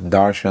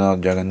darshan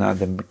of Jagannath,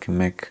 they can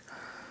make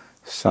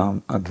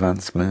some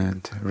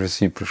advancement,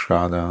 receive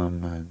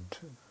prasadam and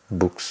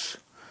books,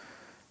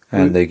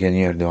 and they can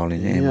hear the holy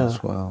name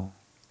as well.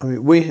 I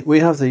mean, we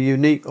have the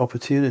unique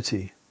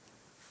opportunity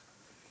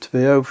to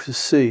be able to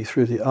see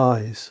through the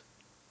eyes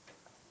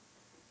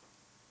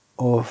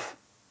of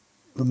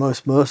the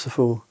most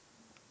merciful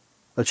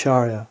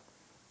Acharya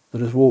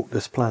that has walked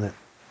this planet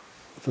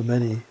for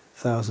many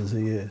thousands of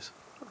years,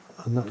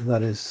 and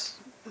that is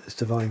His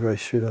Divine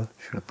Grace Srila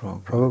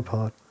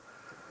Prabhupada.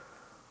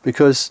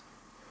 Because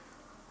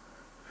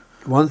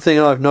one thing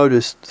I've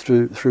noticed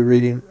through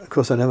reading, of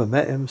course I never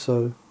met him,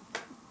 so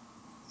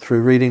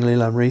through reading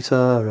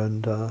Lilamrita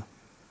and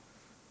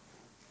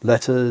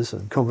letters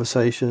and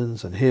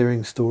conversations and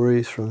hearing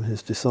stories from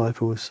his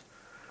disciples,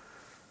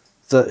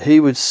 that he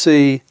would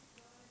see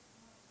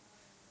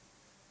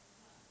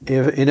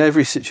in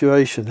every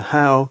situation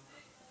how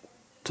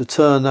to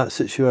turn that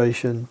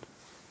situation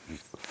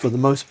for the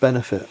most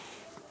benefit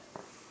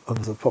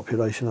of the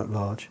population at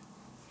large,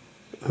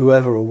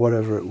 whoever or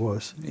whatever it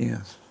was.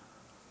 Yes.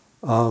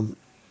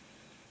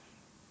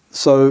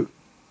 So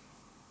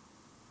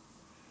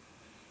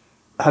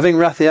having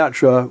Rath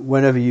Yatra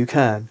whenever you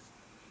can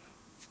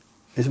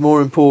is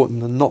more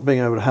important than not being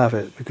able to have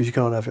it because you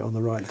can't have it on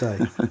the right day.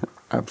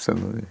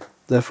 Absolutely.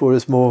 Therefore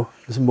there's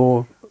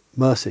more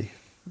mercy.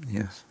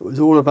 Yes. It was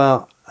all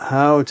about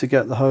how to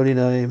get the holy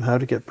name, how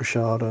to get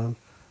prasadam,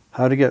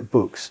 how to get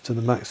books to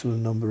the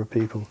maximum number of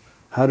people,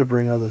 how to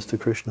bring others to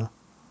Krishna.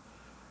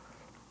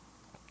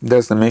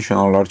 That's the mission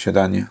of Lord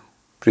Chaitanya.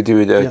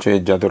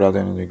 Prithvidache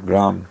Jaturadhanadi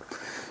Gram.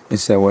 He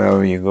said,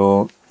 wherever you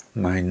go,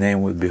 my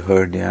name will be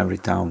heard in every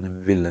town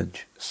and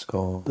village.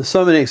 So there's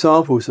so many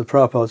examples of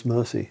Prabhupada's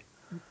mercy.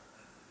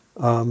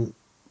 One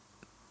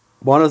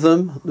of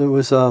them, there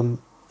was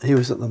he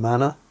was at the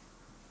manor.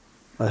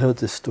 I heard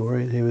this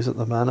story. He was at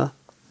the manor,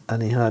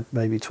 and he had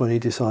maybe 20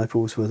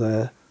 disciples were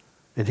there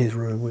in his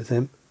room with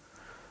him,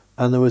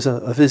 and there was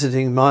a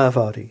visiting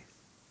Mayavadi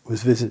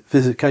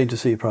came to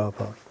see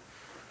Prabhupada,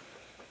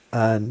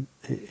 and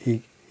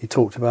he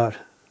talked about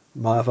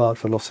Mayavad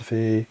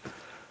philosophy,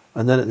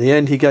 and then at the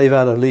end he gave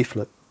out a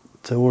leaflet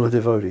to all the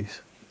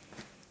devotees,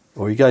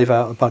 or he gave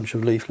out a bunch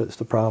of leaflets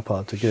to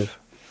Prabhupada to give.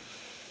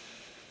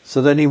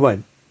 So then he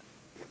went,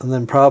 and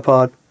then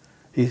Prabhupada,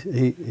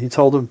 he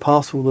told them,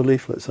 pass all the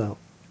leaflets out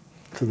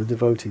to the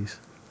devotees.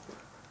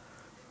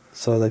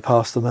 So they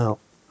passed them out.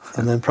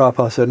 And then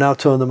Prabhupada said, now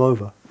turn them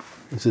over.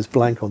 This is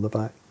blank on the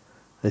back.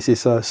 He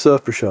says,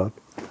 serve prasad.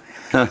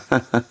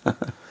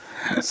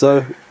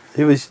 So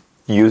he was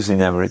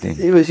using everything.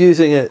 He was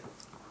using it.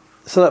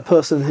 So that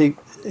person, he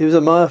was a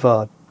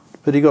Mayavad,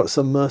 but he got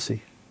some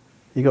mercy.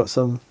 He got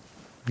some,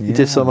 he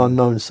did some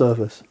unknown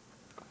service.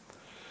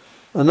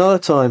 Another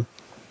time,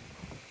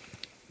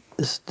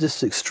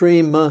 this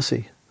extreme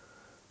mercy,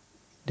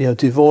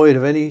 devoid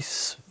of any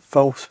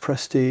false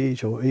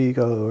prestige or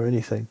ego or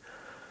anything.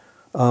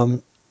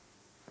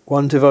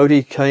 One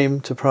devotee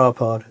came to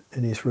Prabhupada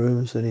in his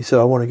rooms and he said,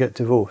 I want to get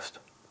divorced.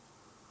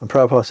 And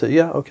Prabhupada said,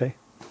 yeah, okay.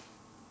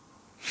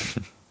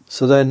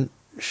 So then,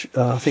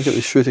 I think it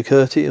was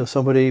Shrutakirti or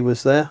somebody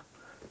was there,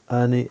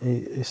 and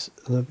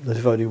the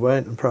devotee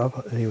went, and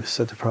he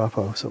said to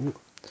Prabhupada, so,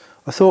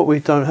 I thought we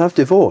don't have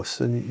divorce,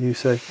 and you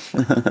said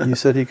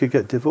he could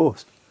get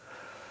divorced.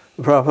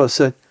 And Prabhupada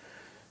said,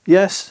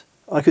 yes,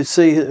 I could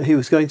see that he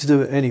was going to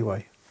do it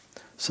anyway.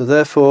 So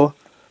therefore,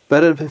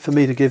 better for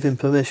me to give him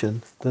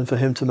permission than for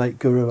him to make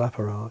Guru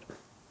Aparad.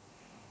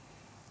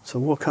 So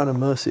what kind of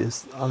mercy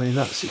is,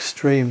 that's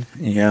extreme.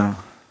 Yeah.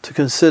 To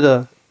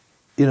consider,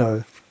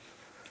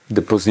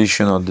 the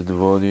position of the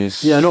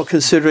devotees. Yeah, not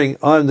considering,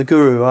 I'm the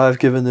Guru, I have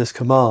given this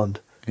command,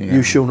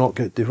 you shall not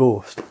get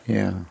divorced.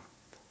 Yeah.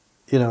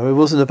 It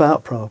wasn't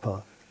about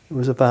Prabhupada. It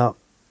was about,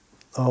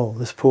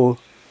 this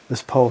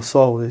poor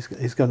soul,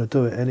 he's going to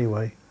do it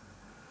anyway.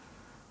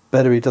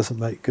 Better he doesn't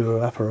make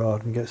Guru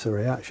Aparad and gets a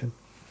reaction.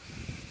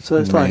 So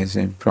it's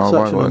amazing.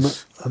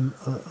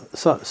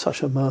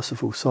 Such a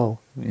merciful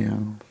soul. Yeah.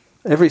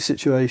 Every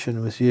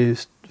situation was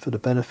used for the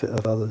benefit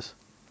of others.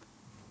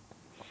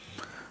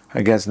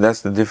 I guess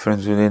that's the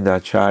difference between the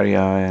Acharya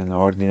and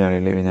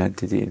ordinary living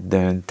entity. The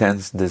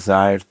intense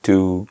desire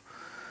to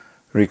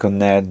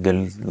reconnect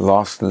the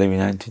lost living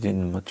entity in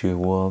the material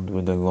world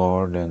with the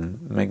Lord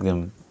and make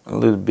them a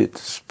little bit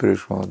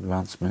spiritual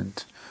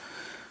advancement.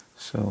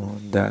 So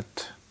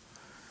that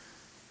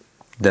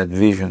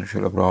vision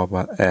Srila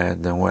Prabhupada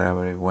had, and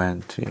wherever he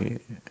went, he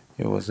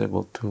was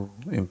able to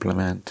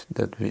implement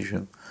that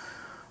vision.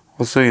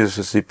 Also, he used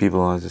to see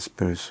people as a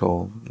spirit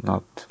soul,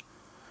 not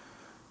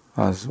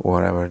as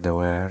whatever they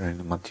were in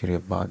the material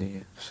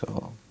body.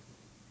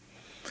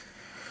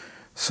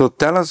 So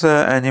tell us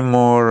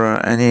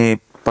any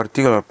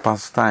particular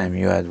pastime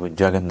you had with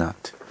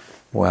Jagannath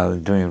while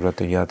doing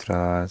Ratha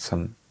Yatra,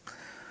 some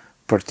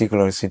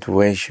particular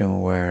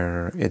situation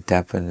where it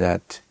happened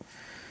that,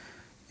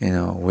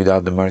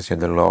 without the mercy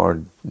of the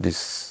Lord,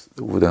 this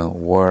wouldn't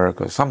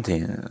work or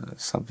something.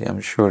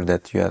 I'm sure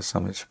that you have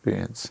some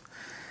experience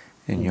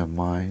in your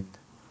mind.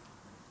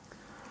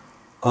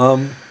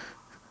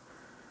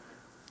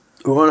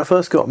 When I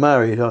first got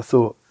married, I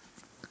thought,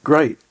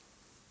 great,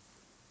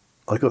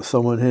 I got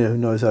someone here who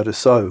knows how to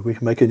sew. We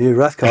can make a new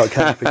Rath cart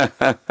canopy.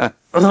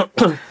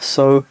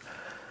 So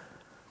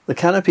the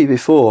canopy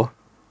before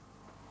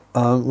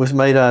was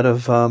made out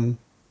of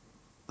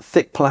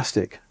thick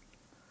plastic.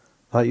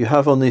 Like you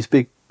have on these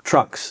big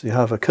trucks, you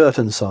have a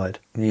curtain side.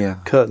 Yeah.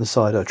 Curtain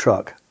side of a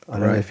truck. I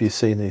don't know if you've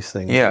seen these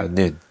things. Yeah, I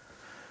did.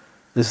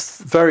 This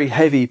very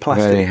heavy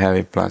plastic. Very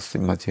heavy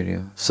plastic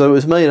material. So it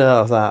was made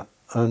out of that.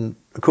 And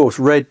of course,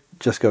 red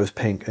just goes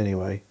pink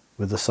anyway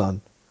with the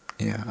sun.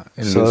 Yeah,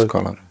 it loses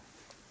color.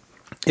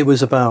 It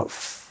was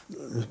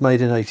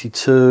made in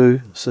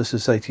 82, so this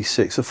is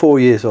 86, so 4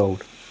 years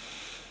old.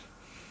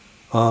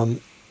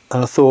 And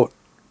I thought,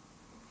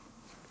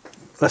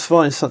 let's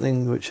find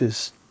something which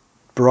is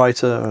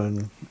brighter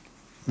and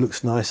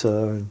looks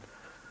nicer. And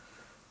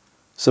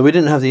so we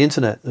didn't have the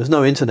internet. There was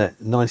no internet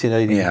in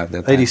 1980. Yeah,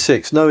 that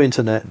 86, no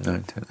internet. No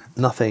internet.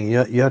 Nothing.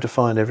 You had to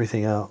find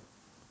everything out,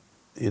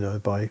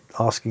 by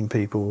asking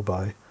people,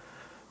 by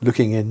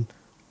looking in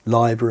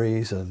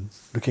libraries and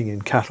looking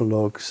in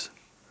catalogues,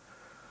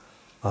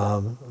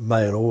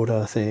 mail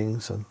order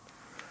things. And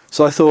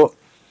so I thought,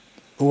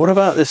 well, what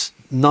about this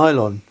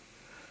nylon?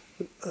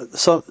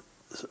 So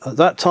at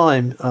that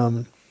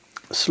time,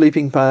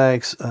 sleeping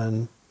bags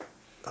and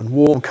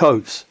warm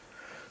coats,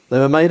 they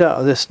were made out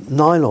of this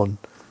nylon,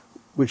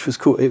 which was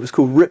called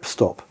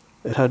ripstop.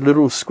 It had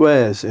little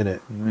squares in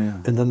it,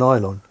 in the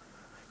nylon,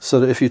 so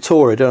that if you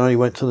tore it only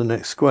went to the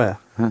next square.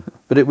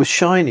 But it was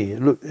shiny.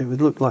 It would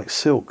look like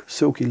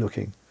silky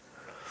looking.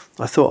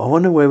 I thought, I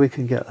wonder where we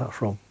can get that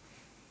from.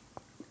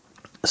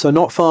 So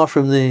not far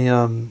from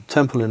the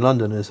temple in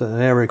London is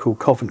an area called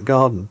Covent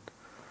Garden,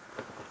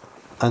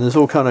 and there's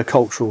all kind of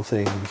cultural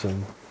things.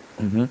 And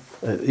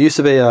it used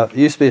to be a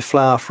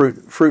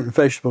fruit and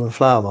vegetable and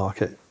flower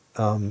market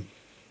up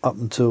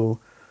until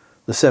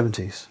the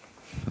 70s.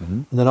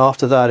 And then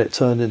after that, it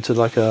turned into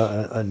like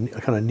a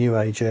kind of new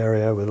age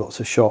area with lots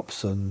of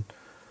shops and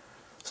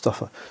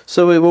stuff.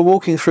 So we were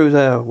walking through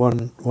there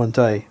one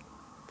day,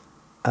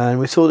 and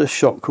we saw this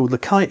shop called the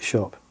Kite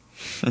Shop,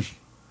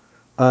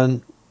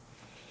 and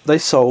they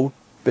sold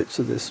bits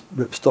of this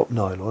ripstop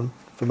nylon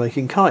for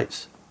making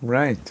kites.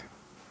 Right.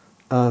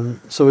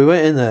 So we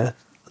went in there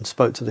and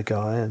spoke to the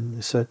guy, and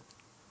he said,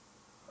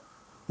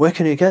 "Where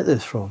can you get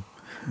this from?"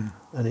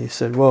 And he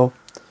said, "Well,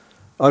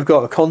 I've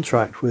got a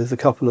contract with a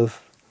couple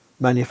of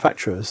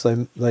manufacturers.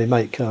 They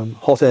make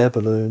hot air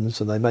balloons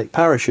and they make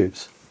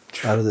parachutes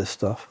out of this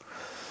stuff.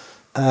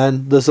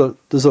 And there's a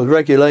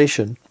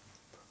regulation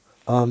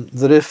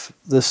that if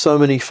there's so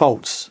many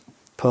faults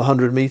per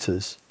 100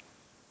 meters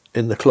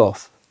in the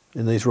cloth,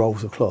 in these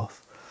rolls of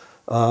cloth,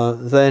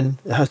 then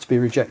it has to be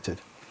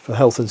rejected for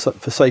health and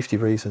for safety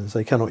reasons.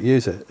 They cannot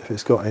use it if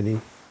it's got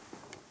any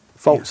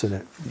faults in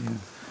it." Yeah.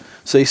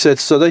 So he said,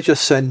 so they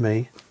just send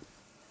me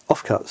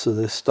offcuts of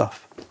this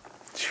stuff,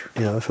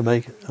 for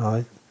making.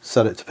 I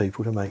sell it to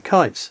people to make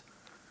kites.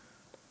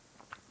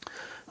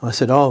 And I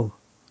said, "Oh,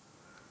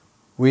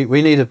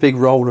 we need a big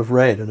roll of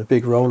red and a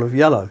big roll of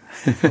yellow,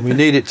 and we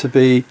need it to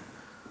be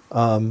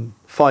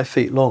 5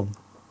 feet long,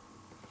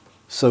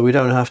 so we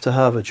don't have to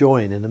have a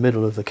join in the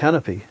middle of the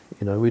canopy.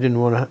 We didn't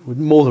want to have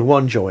more than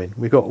one join.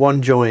 We got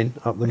one join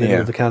up the middle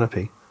of the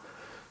canopy,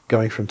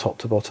 going from top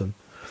to bottom,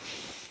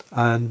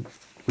 and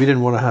we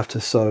didn't want to have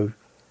to sew,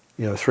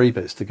 3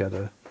 bits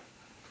together.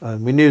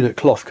 And we knew that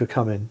cloth could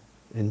come in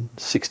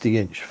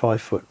 60-inch,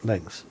 5-foot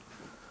lengths.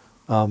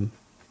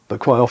 But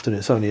quite often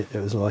it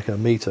was like a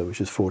metre, which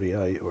is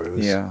 48, or it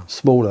was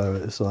smaller,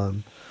 it was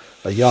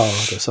a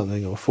yard or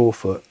something, or 4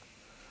 foot.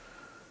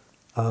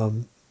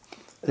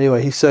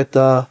 Anyway, he said,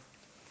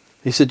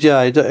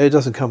 yeah, it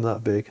doesn't come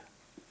that big.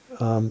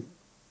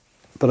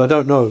 But I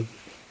don't know.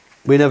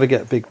 We never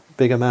get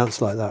big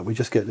amounts like that. We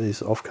just get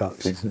these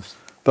offcuts. Business.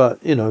 But,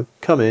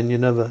 come in, you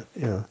never,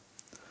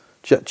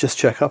 just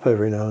check up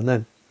every now and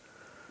then.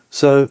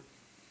 So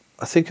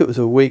I think it was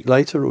a week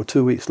later or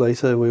 2 weeks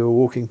later, we were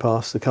walking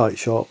past the kite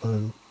shop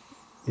and,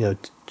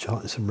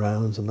 charting some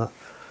rounds and that.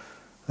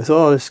 I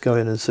thought, let's go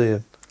in and see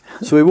him.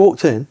 So we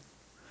walked in,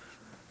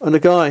 And the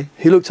guy,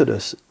 he looked at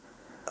us,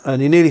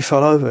 and he nearly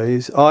fell over.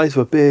 His eyes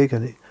were big,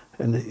 and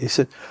he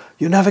said,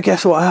 "You never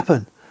guess what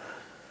happened."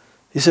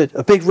 He said,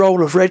 "A big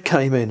roll of red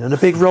came in, and a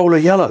big roll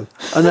of yellow,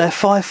 and they're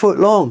 5 foot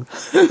long.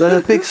 They're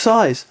a big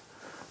size."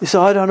 He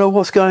said, "I don't know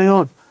what's going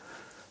on."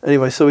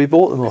 Anyway, so we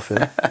bought them off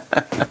him,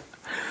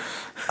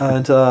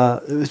 and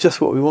it was just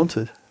what we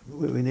wanted,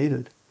 what we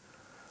needed.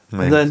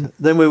 Amazing. And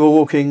then we were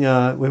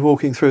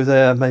walking through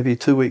there maybe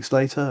 2 weeks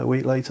later, a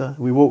week later.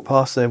 We walked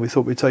past there. We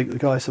thought we'd take the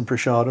guy some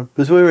prasadam,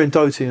 because we were in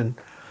dhoti and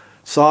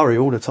sari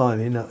all the time.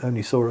 He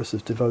only saw us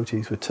as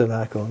devotees with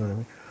tilak on and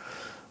everything.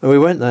 And we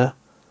went there,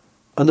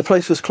 and the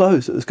place was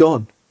closed. It was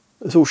gone.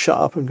 It was all shut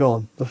up and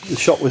gone. The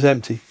shop was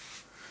empty.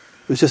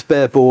 It was just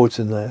bare boards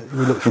in there.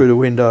 We looked through the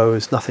window. There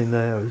was nothing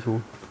there. It was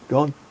all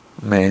gone.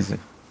 Amazing.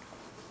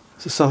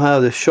 So somehow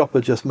this shop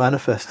had just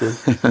manifested,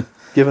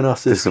 given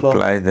us this The cloth.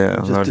 supply there,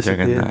 and Lord just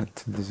disappeared.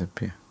 Jagannath,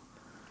 disappear.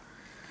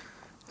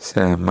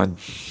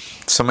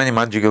 So many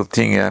magical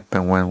things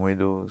happen when we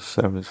do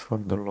service for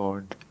the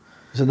Lord.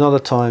 There's another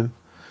time,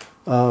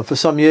 for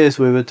some years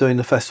we were doing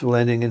the festival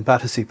ending in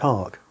Battersea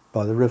Park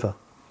by the river.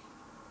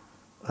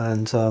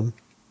 And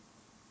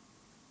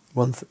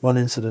one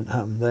incident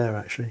happened there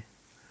actually.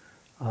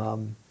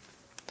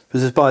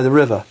 Because it's by the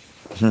river.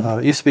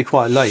 It used to be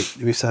quite late.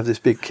 We used to have this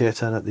big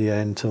kirtan at the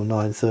end till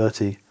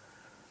 9:30.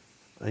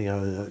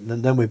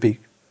 And then we'd be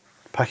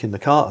packing the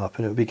cart up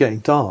and it would be getting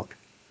dark.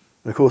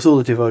 And of course all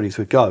the devotees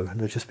would go and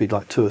there'd just be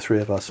like 2 or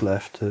 3 of us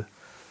left to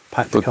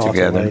pack the Put cart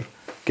together. away,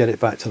 get it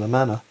back to the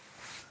manor.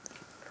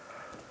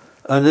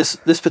 And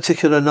this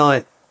particular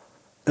night,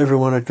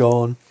 everyone had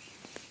gone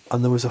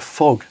and there was a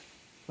fog.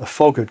 A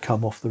fog had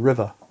come off the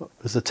river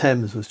as the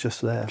Thames was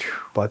just there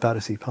by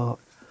Battersea Park.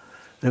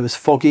 And it was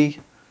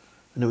foggy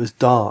and it was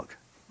dark.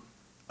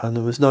 And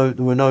there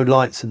were no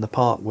lights in the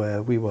park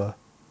where we were.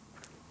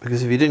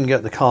 Because if you didn't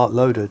get the cart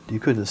loaded, you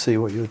couldn't see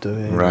what you were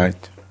doing.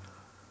 Right.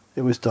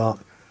 It was dark.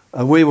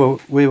 And we were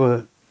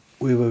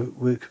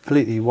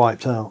completely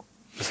wiped out,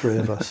 the 3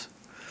 of us.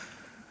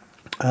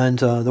 And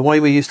the way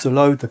we used to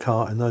load the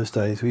cart in those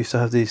days, we used to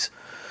have these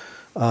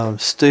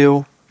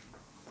steel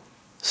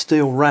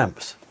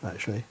ramps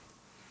actually,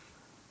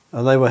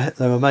 and they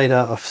were made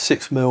out of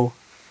 6 mil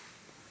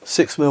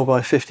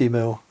by 50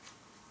 mil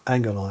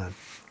angle iron.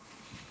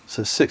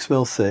 So 6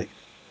 mil thick,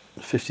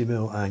 50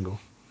 mil angle,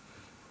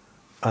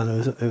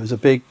 and it was a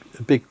big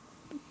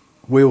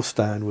wheel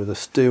stand with a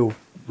steel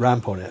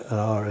ramp on it, an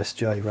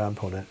RSJ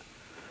ramp on it.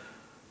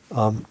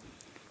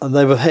 And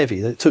they were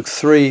heavy. It took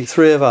three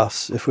of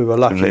us, if we were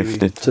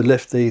lucky, to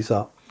lift these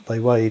up. They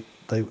were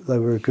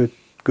a good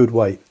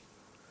weight.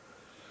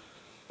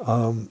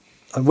 And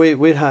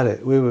we'd had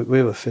it. We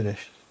were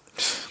finished,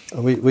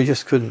 and we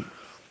just couldn't.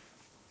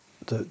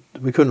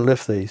 We couldn't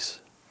lift these.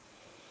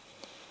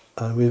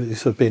 And we'd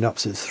sort of been up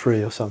since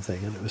 3 or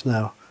something, and it was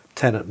now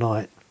 10 at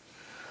night.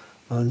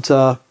 And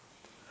so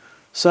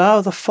out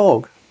of the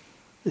fog,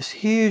 this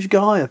huge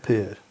guy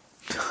appeared.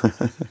 I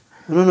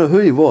don't know who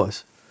he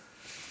was.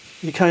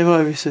 He came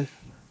over, he said,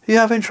 "Are you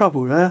having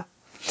trouble there?"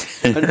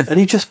 and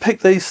he just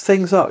picked these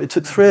things up. It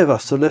took 3 of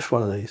us to lift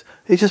one of these.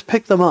 He just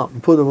picked them up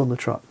and put them on the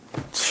truck.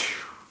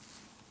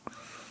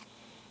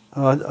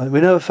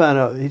 We never found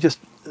out.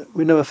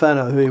 We never found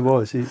out who he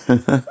was.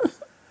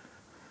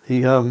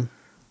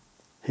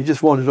 He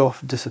just wandered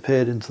off and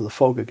disappeared into the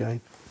fog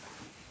again.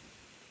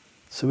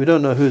 So we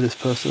don't know who this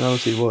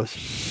personality was.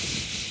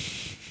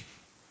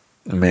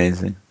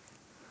 Amazing.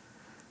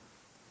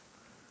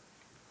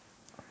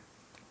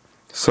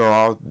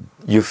 So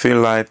you feel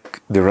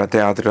like the Rath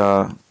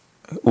Yatra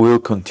will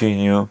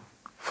continue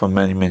for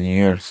many, many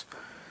years.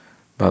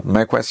 But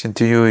my question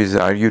to you is,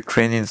 are you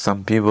training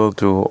some people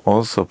to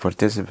also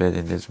participate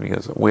in this?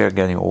 Because we are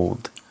getting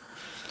old.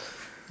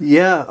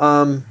 Yeah,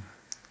 I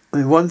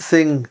mean, one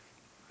thing,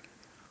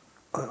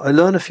 I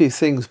learn a few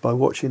things by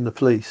watching the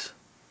police,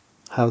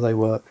 how they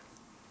work.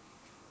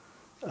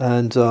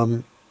 And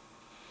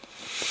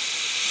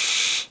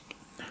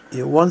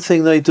one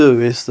thing they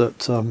do is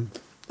that,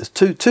 there's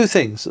two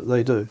things that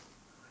they do.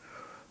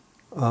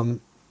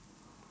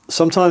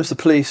 Sometimes the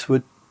police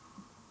would,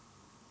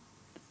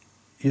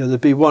 there'd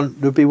be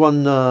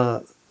one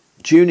a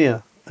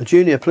junior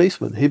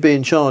policeman. He'd be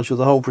in charge of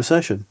the whole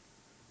procession,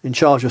 in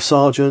charge of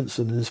sergeants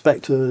and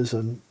inspectors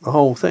and the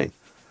whole thing.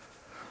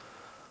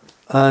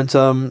 And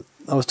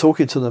I was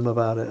talking to them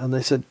about it, and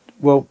they said,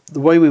 well, the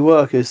way we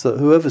work is that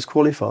whoever's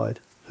qualified,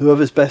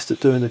 whoever's best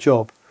at doing the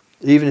job,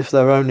 even if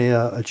they're only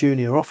a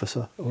junior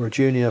officer or a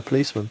junior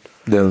policeman,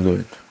 They'll do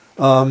it.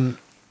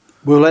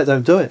 We'll let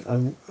them do it,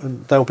 and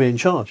they'll be in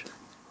charge.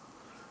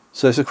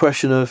 So it's a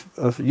question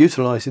of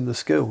utilising the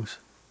skills.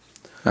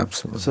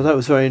 Absolutely. So that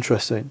was very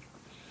interesting.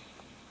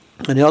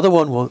 And the other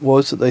one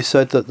was that they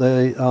said that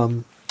they,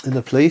 in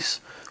the police,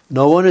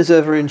 no one is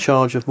ever in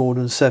charge of more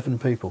than 7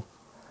 people.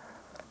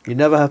 You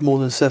never have more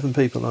than 7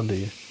 people under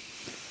you.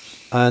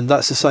 And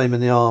that's the same in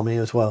the army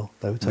as well.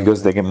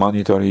 Because they can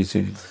monitor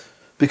easily.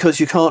 Because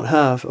you can't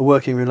have a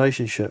working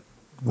relationship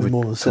with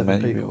more than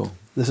 7 people.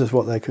 This is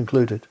what they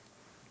concluded.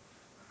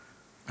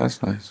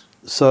 That's nice.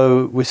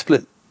 So we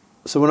split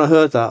So when I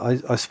heard that,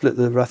 I split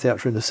the Rath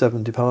Yatra into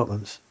 7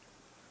 departments,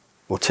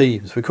 or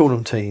teams. We call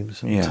them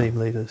teams, Yeah. team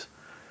leaders.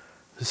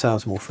 It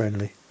sounds more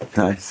friendly.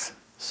 Nice.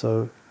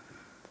 So,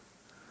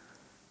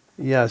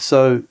 yeah.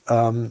 So,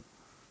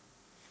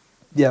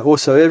 yeah.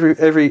 Also,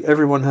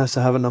 everyone has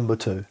to have a number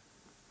 2.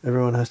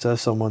 Everyone has to have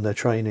someone they're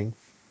training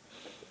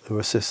who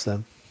assists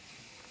them.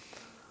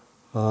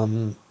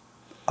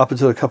 Up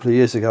until a couple of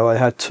years ago, I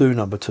had 2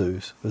 number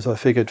 2s, because I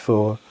figured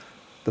for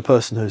the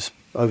person who's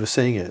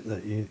overseeing it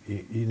that you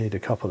need a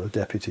couple of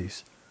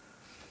deputies.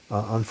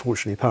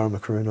 Unfortunately,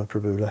 Paramakaruna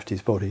Prabhu left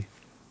his body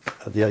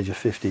at the age of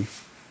 50,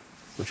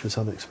 which was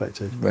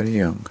unexpected. Very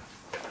young.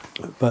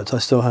 But I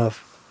still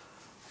have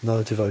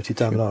another devotee,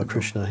 Damodar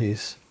Krishna. He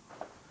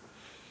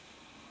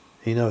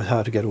knows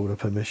how to get all the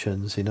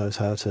permissions. He knows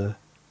how it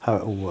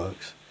all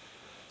works.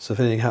 So if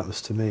anything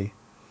happens to me,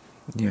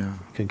 Yeah.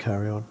 he can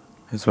carry on.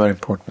 It's very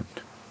important.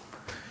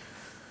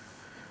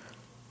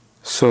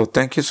 So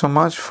thank you so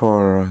much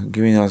for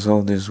giving us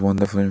all this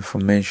wonderful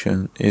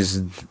information.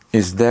 Is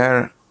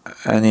there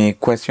any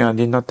question I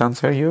did not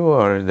answer you,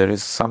 or there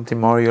is something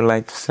more you'd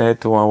like to say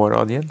to our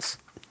audience?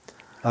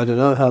 I don't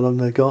know how long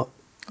they got.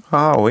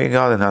 Oh, we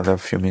got another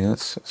few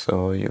minutes,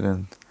 so you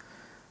can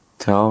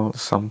tell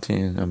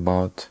something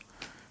about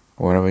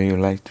whatever you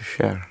like to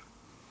share.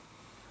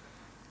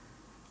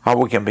 How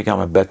we can become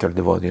a better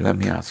devotee, let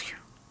me ask you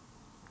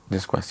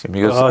this question,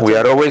 because we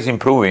are always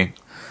improving.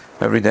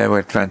 Every day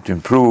we're trying to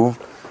improve,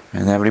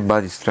 and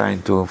everybody's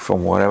trying to,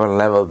 from whatever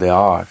level they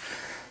are,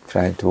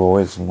 trying to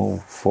always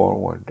move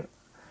forward.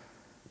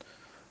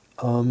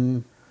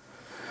 Srila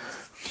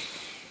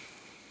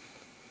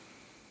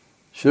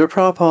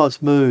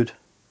Prabhupada's mood,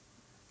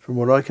 from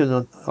what I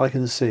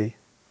can see,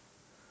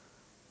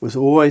 was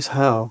always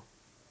how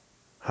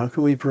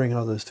can we bring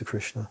others to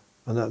Krishna?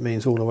 And that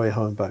means all the way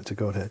home back to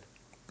Godhead.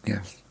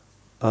 Yes.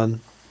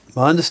 And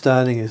my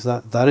understanding is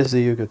that is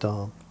the Yuga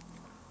Dharma.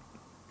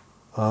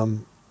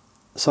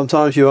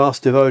 Sometimes you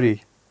ask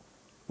devotee,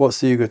 what's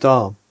the Yuga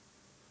Dharma?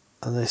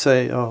 And they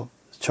say, oh,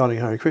 it's chanting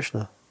Hare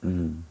Krishna.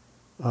 Mm.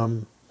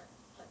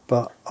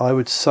 But I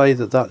would say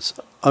that that's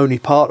only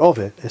part of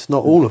it. It's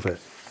not all of it.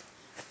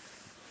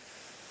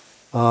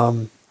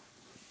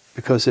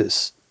 Because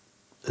it's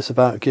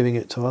about giving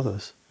it to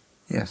others.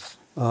 Yes.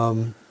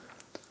 Chaito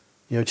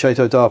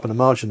Darpana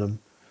Marjanam,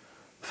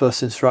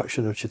 first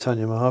instruction of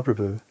Chaitanya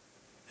Mahaprabhu,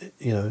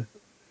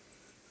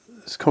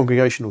 it's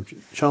congregational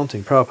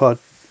chanting. Prabhupada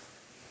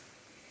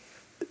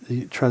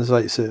he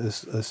translates it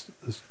as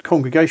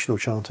congregational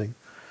chanting.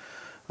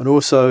 And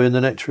also in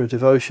the Nectar of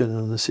Devotion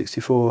and the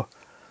 64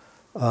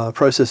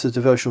 processes of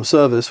devotional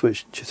service,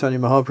 which Chaitanya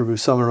Mahaprabhu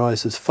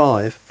summarized as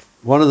 5,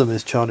 one of them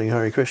is chanting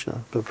Hare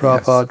Krishna, but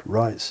Prabhupada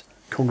writes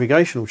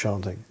congregational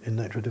chanting in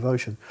Nectar of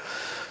Devotion.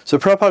 So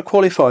Prabhupada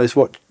qualifies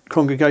what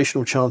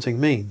congregational chanting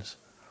means.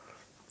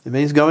 It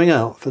means going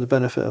out for the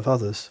benefit of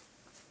others.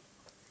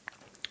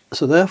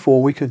 So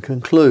therefore we can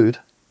conclude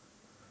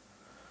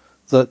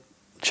that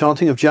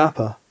chanting of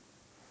japa,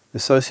 the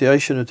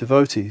association of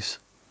devotees,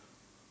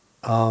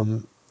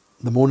 the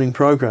morning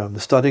program, the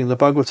studying the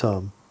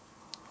Bhagavatam,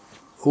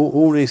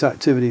 all these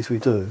activities we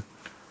do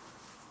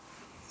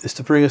is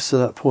to bring us to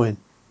that point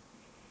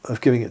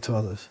of giving it to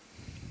others.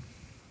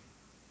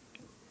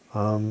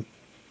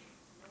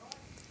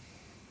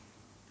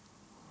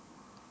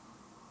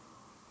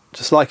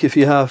 Just like if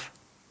you have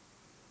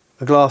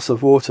a glass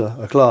of water,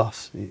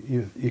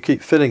 you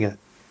keep filling it,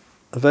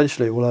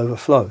 eventually it will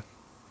overflow.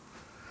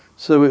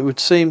 So it would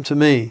seem to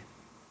me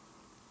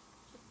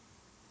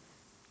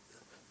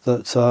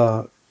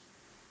that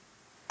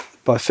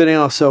by filling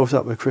ourselves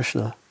up with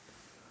Krishna,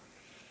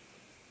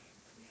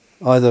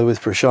 either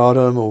with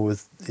prasadam or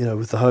with the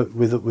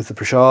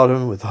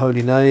prasadam, with the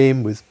holy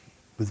name, with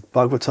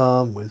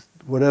Bhagavatam, with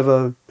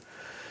whatever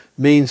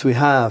means we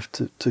have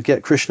to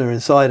get Krishna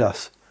inside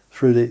us,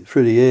 through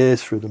the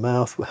ears, through the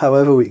mouth,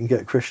 however we can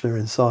get Krishna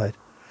inside.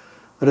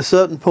 At a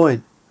certain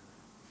point,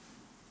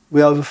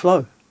 we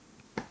overflow.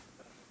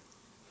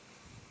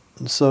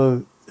 And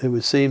so it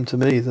would seem to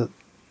me that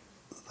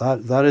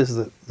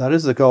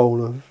is the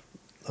goal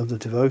of the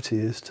devotee,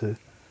 is to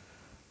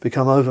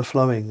become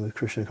overflowing with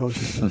Krishna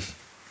consciousness.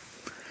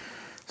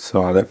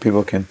 So other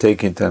people can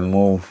take it and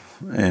move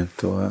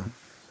into a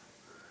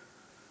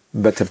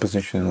better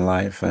position in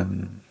life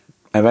and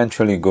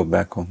eventually go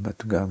back home back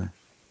together.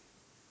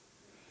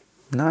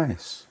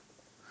 Nice.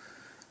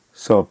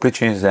 So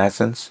preaching is the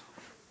essence,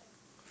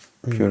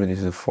 purity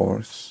is the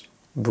force,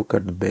 book are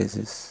the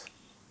basis.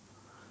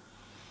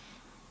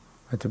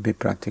 But to be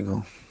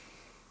practical.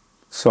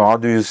 So how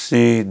do you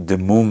see the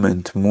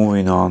movement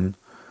moving on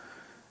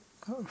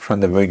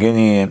from the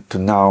beginning to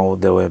now?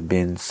 There have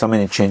been so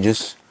many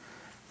changes,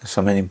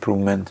 so many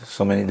improvements,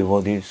 so many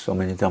devotees, so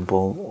many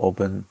temples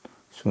open,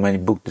 so many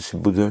books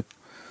distributed,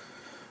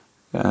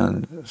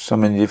 and so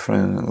many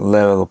different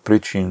levels of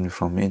preaching,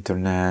 from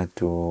internet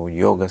to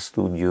yoga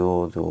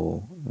studio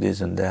to this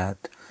and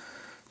that.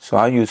 So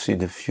how you see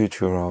the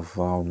future of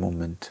our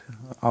movement?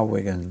 How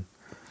we can...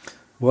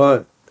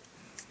 Well,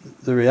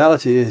 the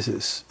reality is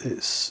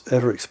it's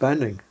ever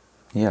expanding.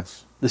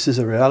 Yes. This is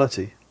a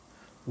reality.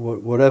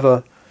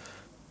 Whatever,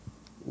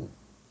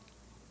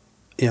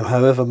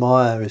 however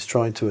Maya is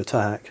trying to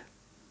attack,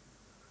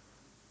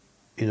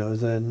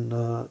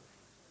 then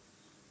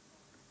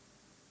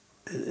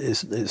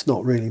it's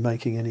not really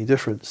making any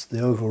difference. The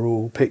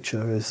overall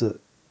picture is that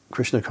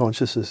Krishna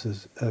consciousness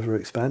is ever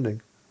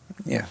expanding.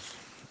 Yes.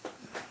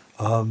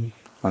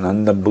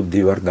 Ananda Buddhi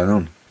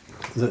Vardhanam.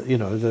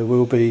 There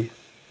will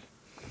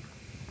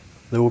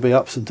be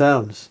ups and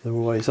downs. There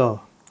always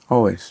are.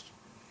 Always.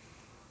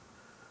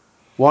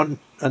 One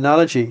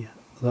analogy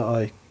that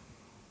I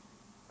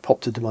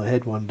popped into my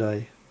head one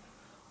day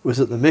was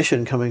that the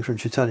mission coming from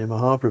Chaitanya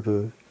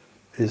Mahaprabhu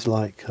is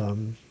like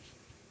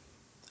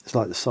it's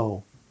like the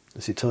soul.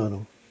 It's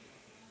eternal.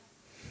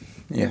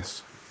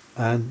 Yes.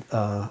 And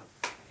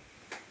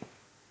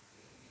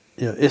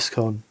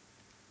ISKCON,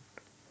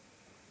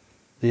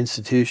 the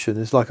institution,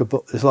 is like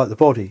the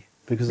body,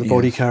 because the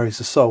body carries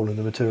the soul in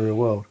the material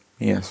world.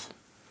 Yes.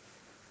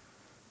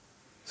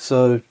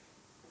 So,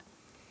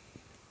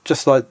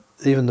 just like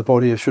even the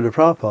body of Srila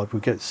Prabhupada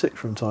would get sick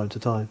from time to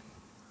time.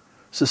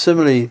 So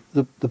similarly,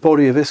 the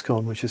body of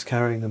ISKCON, which is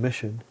carrying the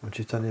mission of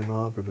Chaitanya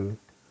Mahaprabhu,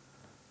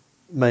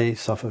 may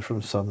suffer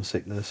from some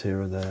sickness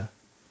here and there.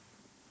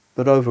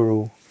 But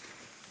overall,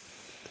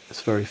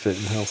 it's very fit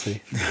and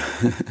healthy.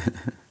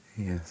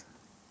 Yes.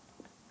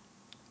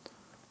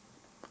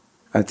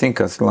 I think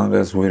as long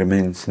as we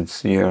remain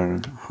sincere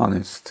and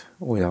honest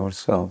with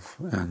ourselves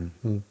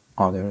and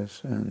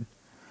others, and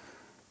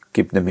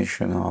keep the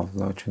mission of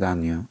Lord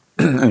Chaitanya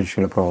and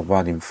Srila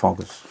Prabhupada in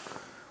focus,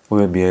 we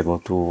will be able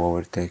to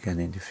overtake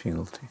any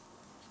difficulty.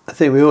 I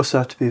think we also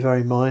have to be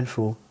very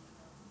mindful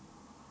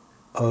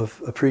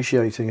of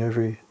appreciating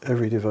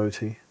every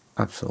devotee.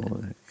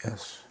 Absolutely,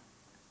 yes.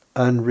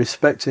 And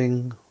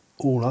respecting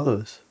all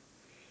others.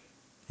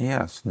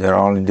 Yes, they're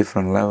all in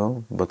different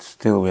level, but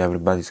still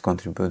everybody's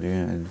contributing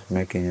and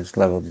making his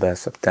level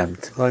best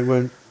attempt. Like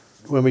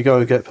when we go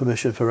and get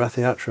permission for Rath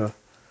Yatra,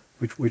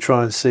 we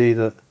try and see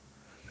that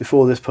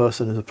before this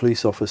person is a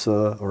police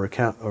officer or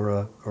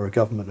a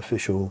government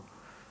official,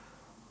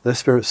 they're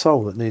spirit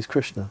soul that needs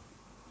Krishna.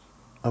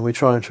 And we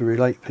try to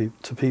relate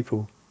to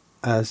people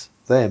as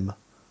them,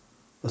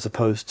 as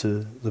opposed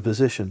to the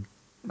position.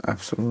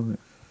 Absolutely.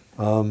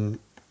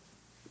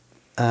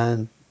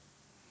 And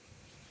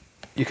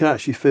you can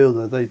actually feel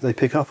that they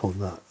pick up on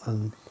that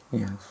and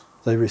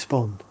they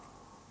respond.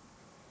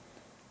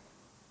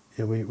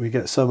 We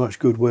get so much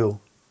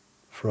goodwill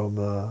from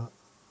the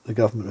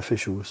government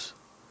officials.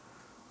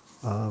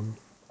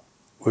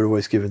 We're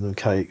always giving them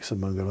cakes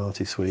and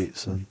Mangalati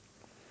sweets, and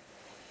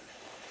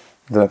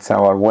that's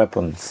our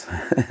weapons.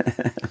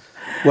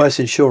 Well, it's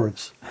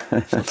insurance.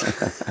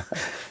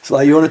 It's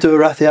like, you want to do a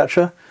Rath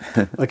Yatra?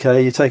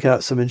 Okay, you take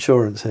out some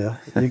insurance here.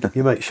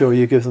 You make sure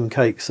you give them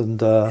cakes and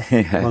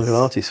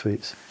Mangalati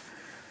sweets.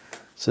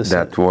 So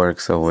that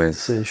works always.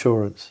 It's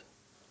insurance.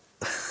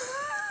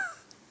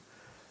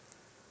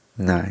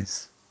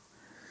 Nice.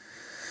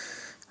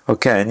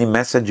 Okay, any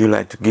message you'd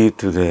like to give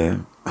to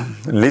the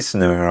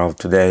listener of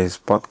today's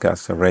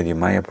podcast of Radio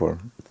Mayapur?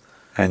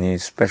 Any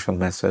special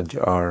message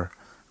or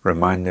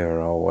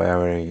reminder or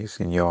whatever is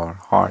in your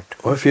heart?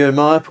 Or if you're in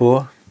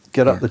Mayapur,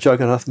 get up the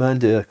Jagannath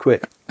Mandir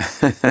quick.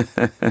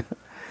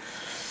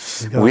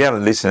 We have a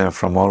listener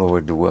from all over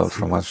the world,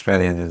 from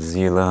Australia, New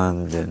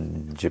Zealand,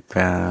 and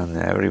Japan,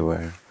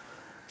 everywhere.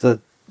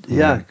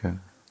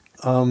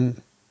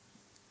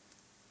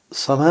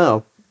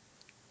 Somehow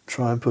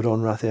try and put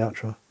on Rath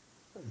Yatra.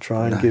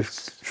 Try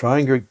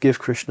and give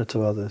Krishna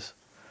to others.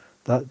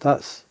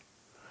 That's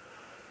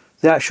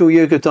the actual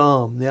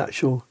Yugadam, the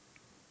actual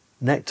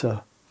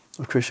nectar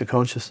of Krishna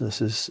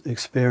consciousness is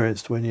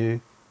experienced when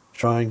you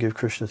try and give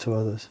Krishna to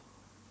others.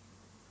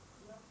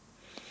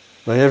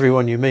 Like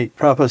everyone you meet,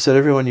 Prabhupada said,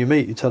 everyone you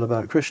meet, you tell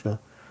about Krishna.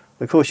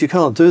 Of course, you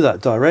can't do that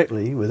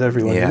directly with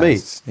everyone you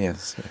meet.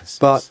 Yes.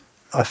 But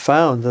I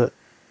found that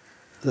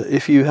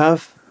if you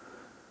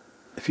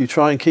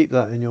try and keep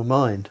that in your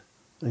mind,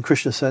 then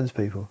Krishna sends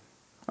people.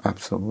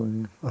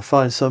 Absolutely. I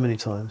find so many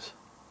times.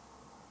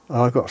 And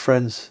I've got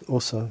friends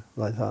also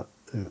like that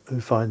who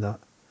find that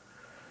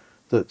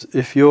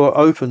if you're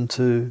open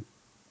to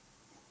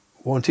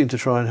wanting to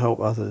try and help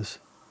others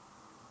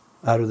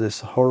out of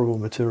this horrible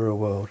material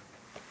world,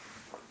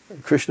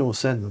 Krishna will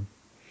send them.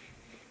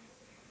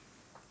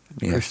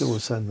 Yes. Krishna will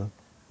send them.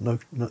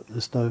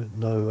 There's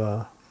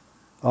no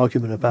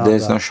argument about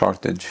There's that. no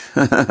shortage.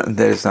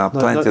 There's a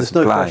plenty there's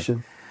supply. no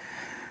question.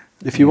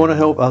 If you want to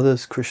help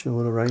others, Krishna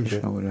will arrange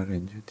Krishna it. will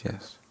arrange it,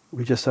 yes.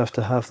 We just have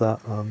to have that.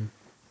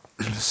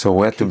 So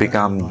we have to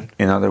become,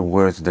 in other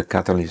words, the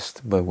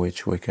catalyst by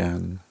which we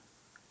can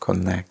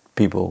connect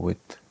people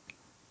with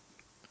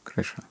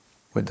Krishna,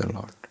 with the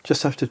Lord.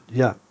 Just have to,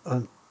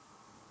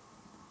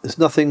 there's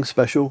nothing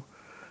special.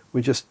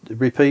 We just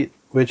repeat,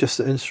 we're just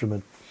the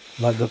instrument.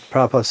 Like the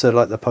Prabhupada said,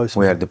 like the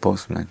postman. We are the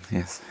postman,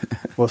 yes.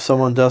 What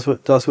someone does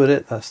with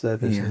it, that's their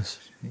business.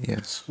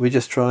 Yes. We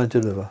just try and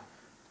deliver.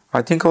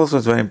 I think also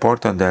it's very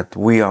important that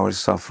we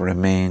ourselves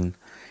remain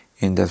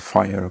in that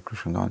fire of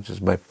Krishna consciousness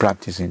by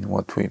practicing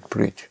what we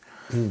preach.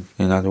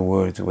 In other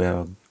words, we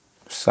have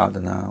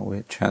sadhana,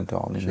 we chant the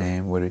holy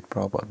name, we read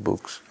Prabhupada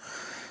books.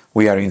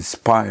 We are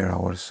inspire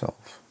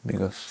ourselves,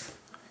 because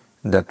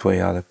that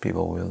way other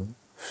people will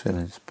feel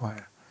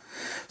inspired.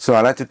 So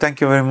I'd like to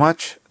thank you very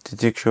much,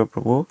 Tiktsu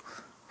Prabhu,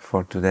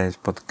 for today's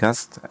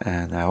podcast,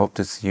 and I hope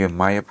to see you in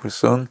Mayapur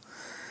soon.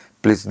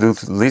 Please do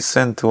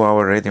listen to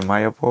our Radio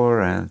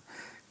Mayapur and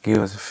give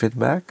us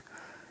feedback.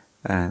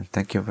 And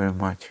thank you very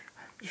much.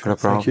 Srila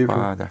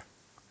Prabhupada.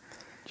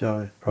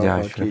 Jai.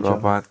 Jai. Prabhupada ki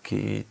Srila Prabhupada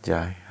ki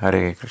Jai.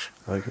 Hare Krishna.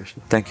 Hare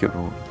Krishna. Thank you,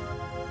 Prabhu.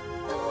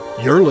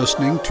 You're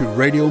listening to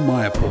Radio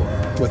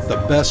Mayapur with the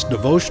best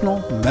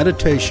devotional,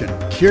 meditation,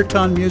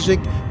 kirtan music,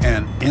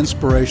 and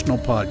inspirational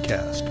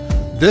podcast.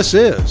 This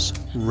is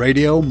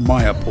Radio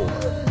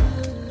Mayapur.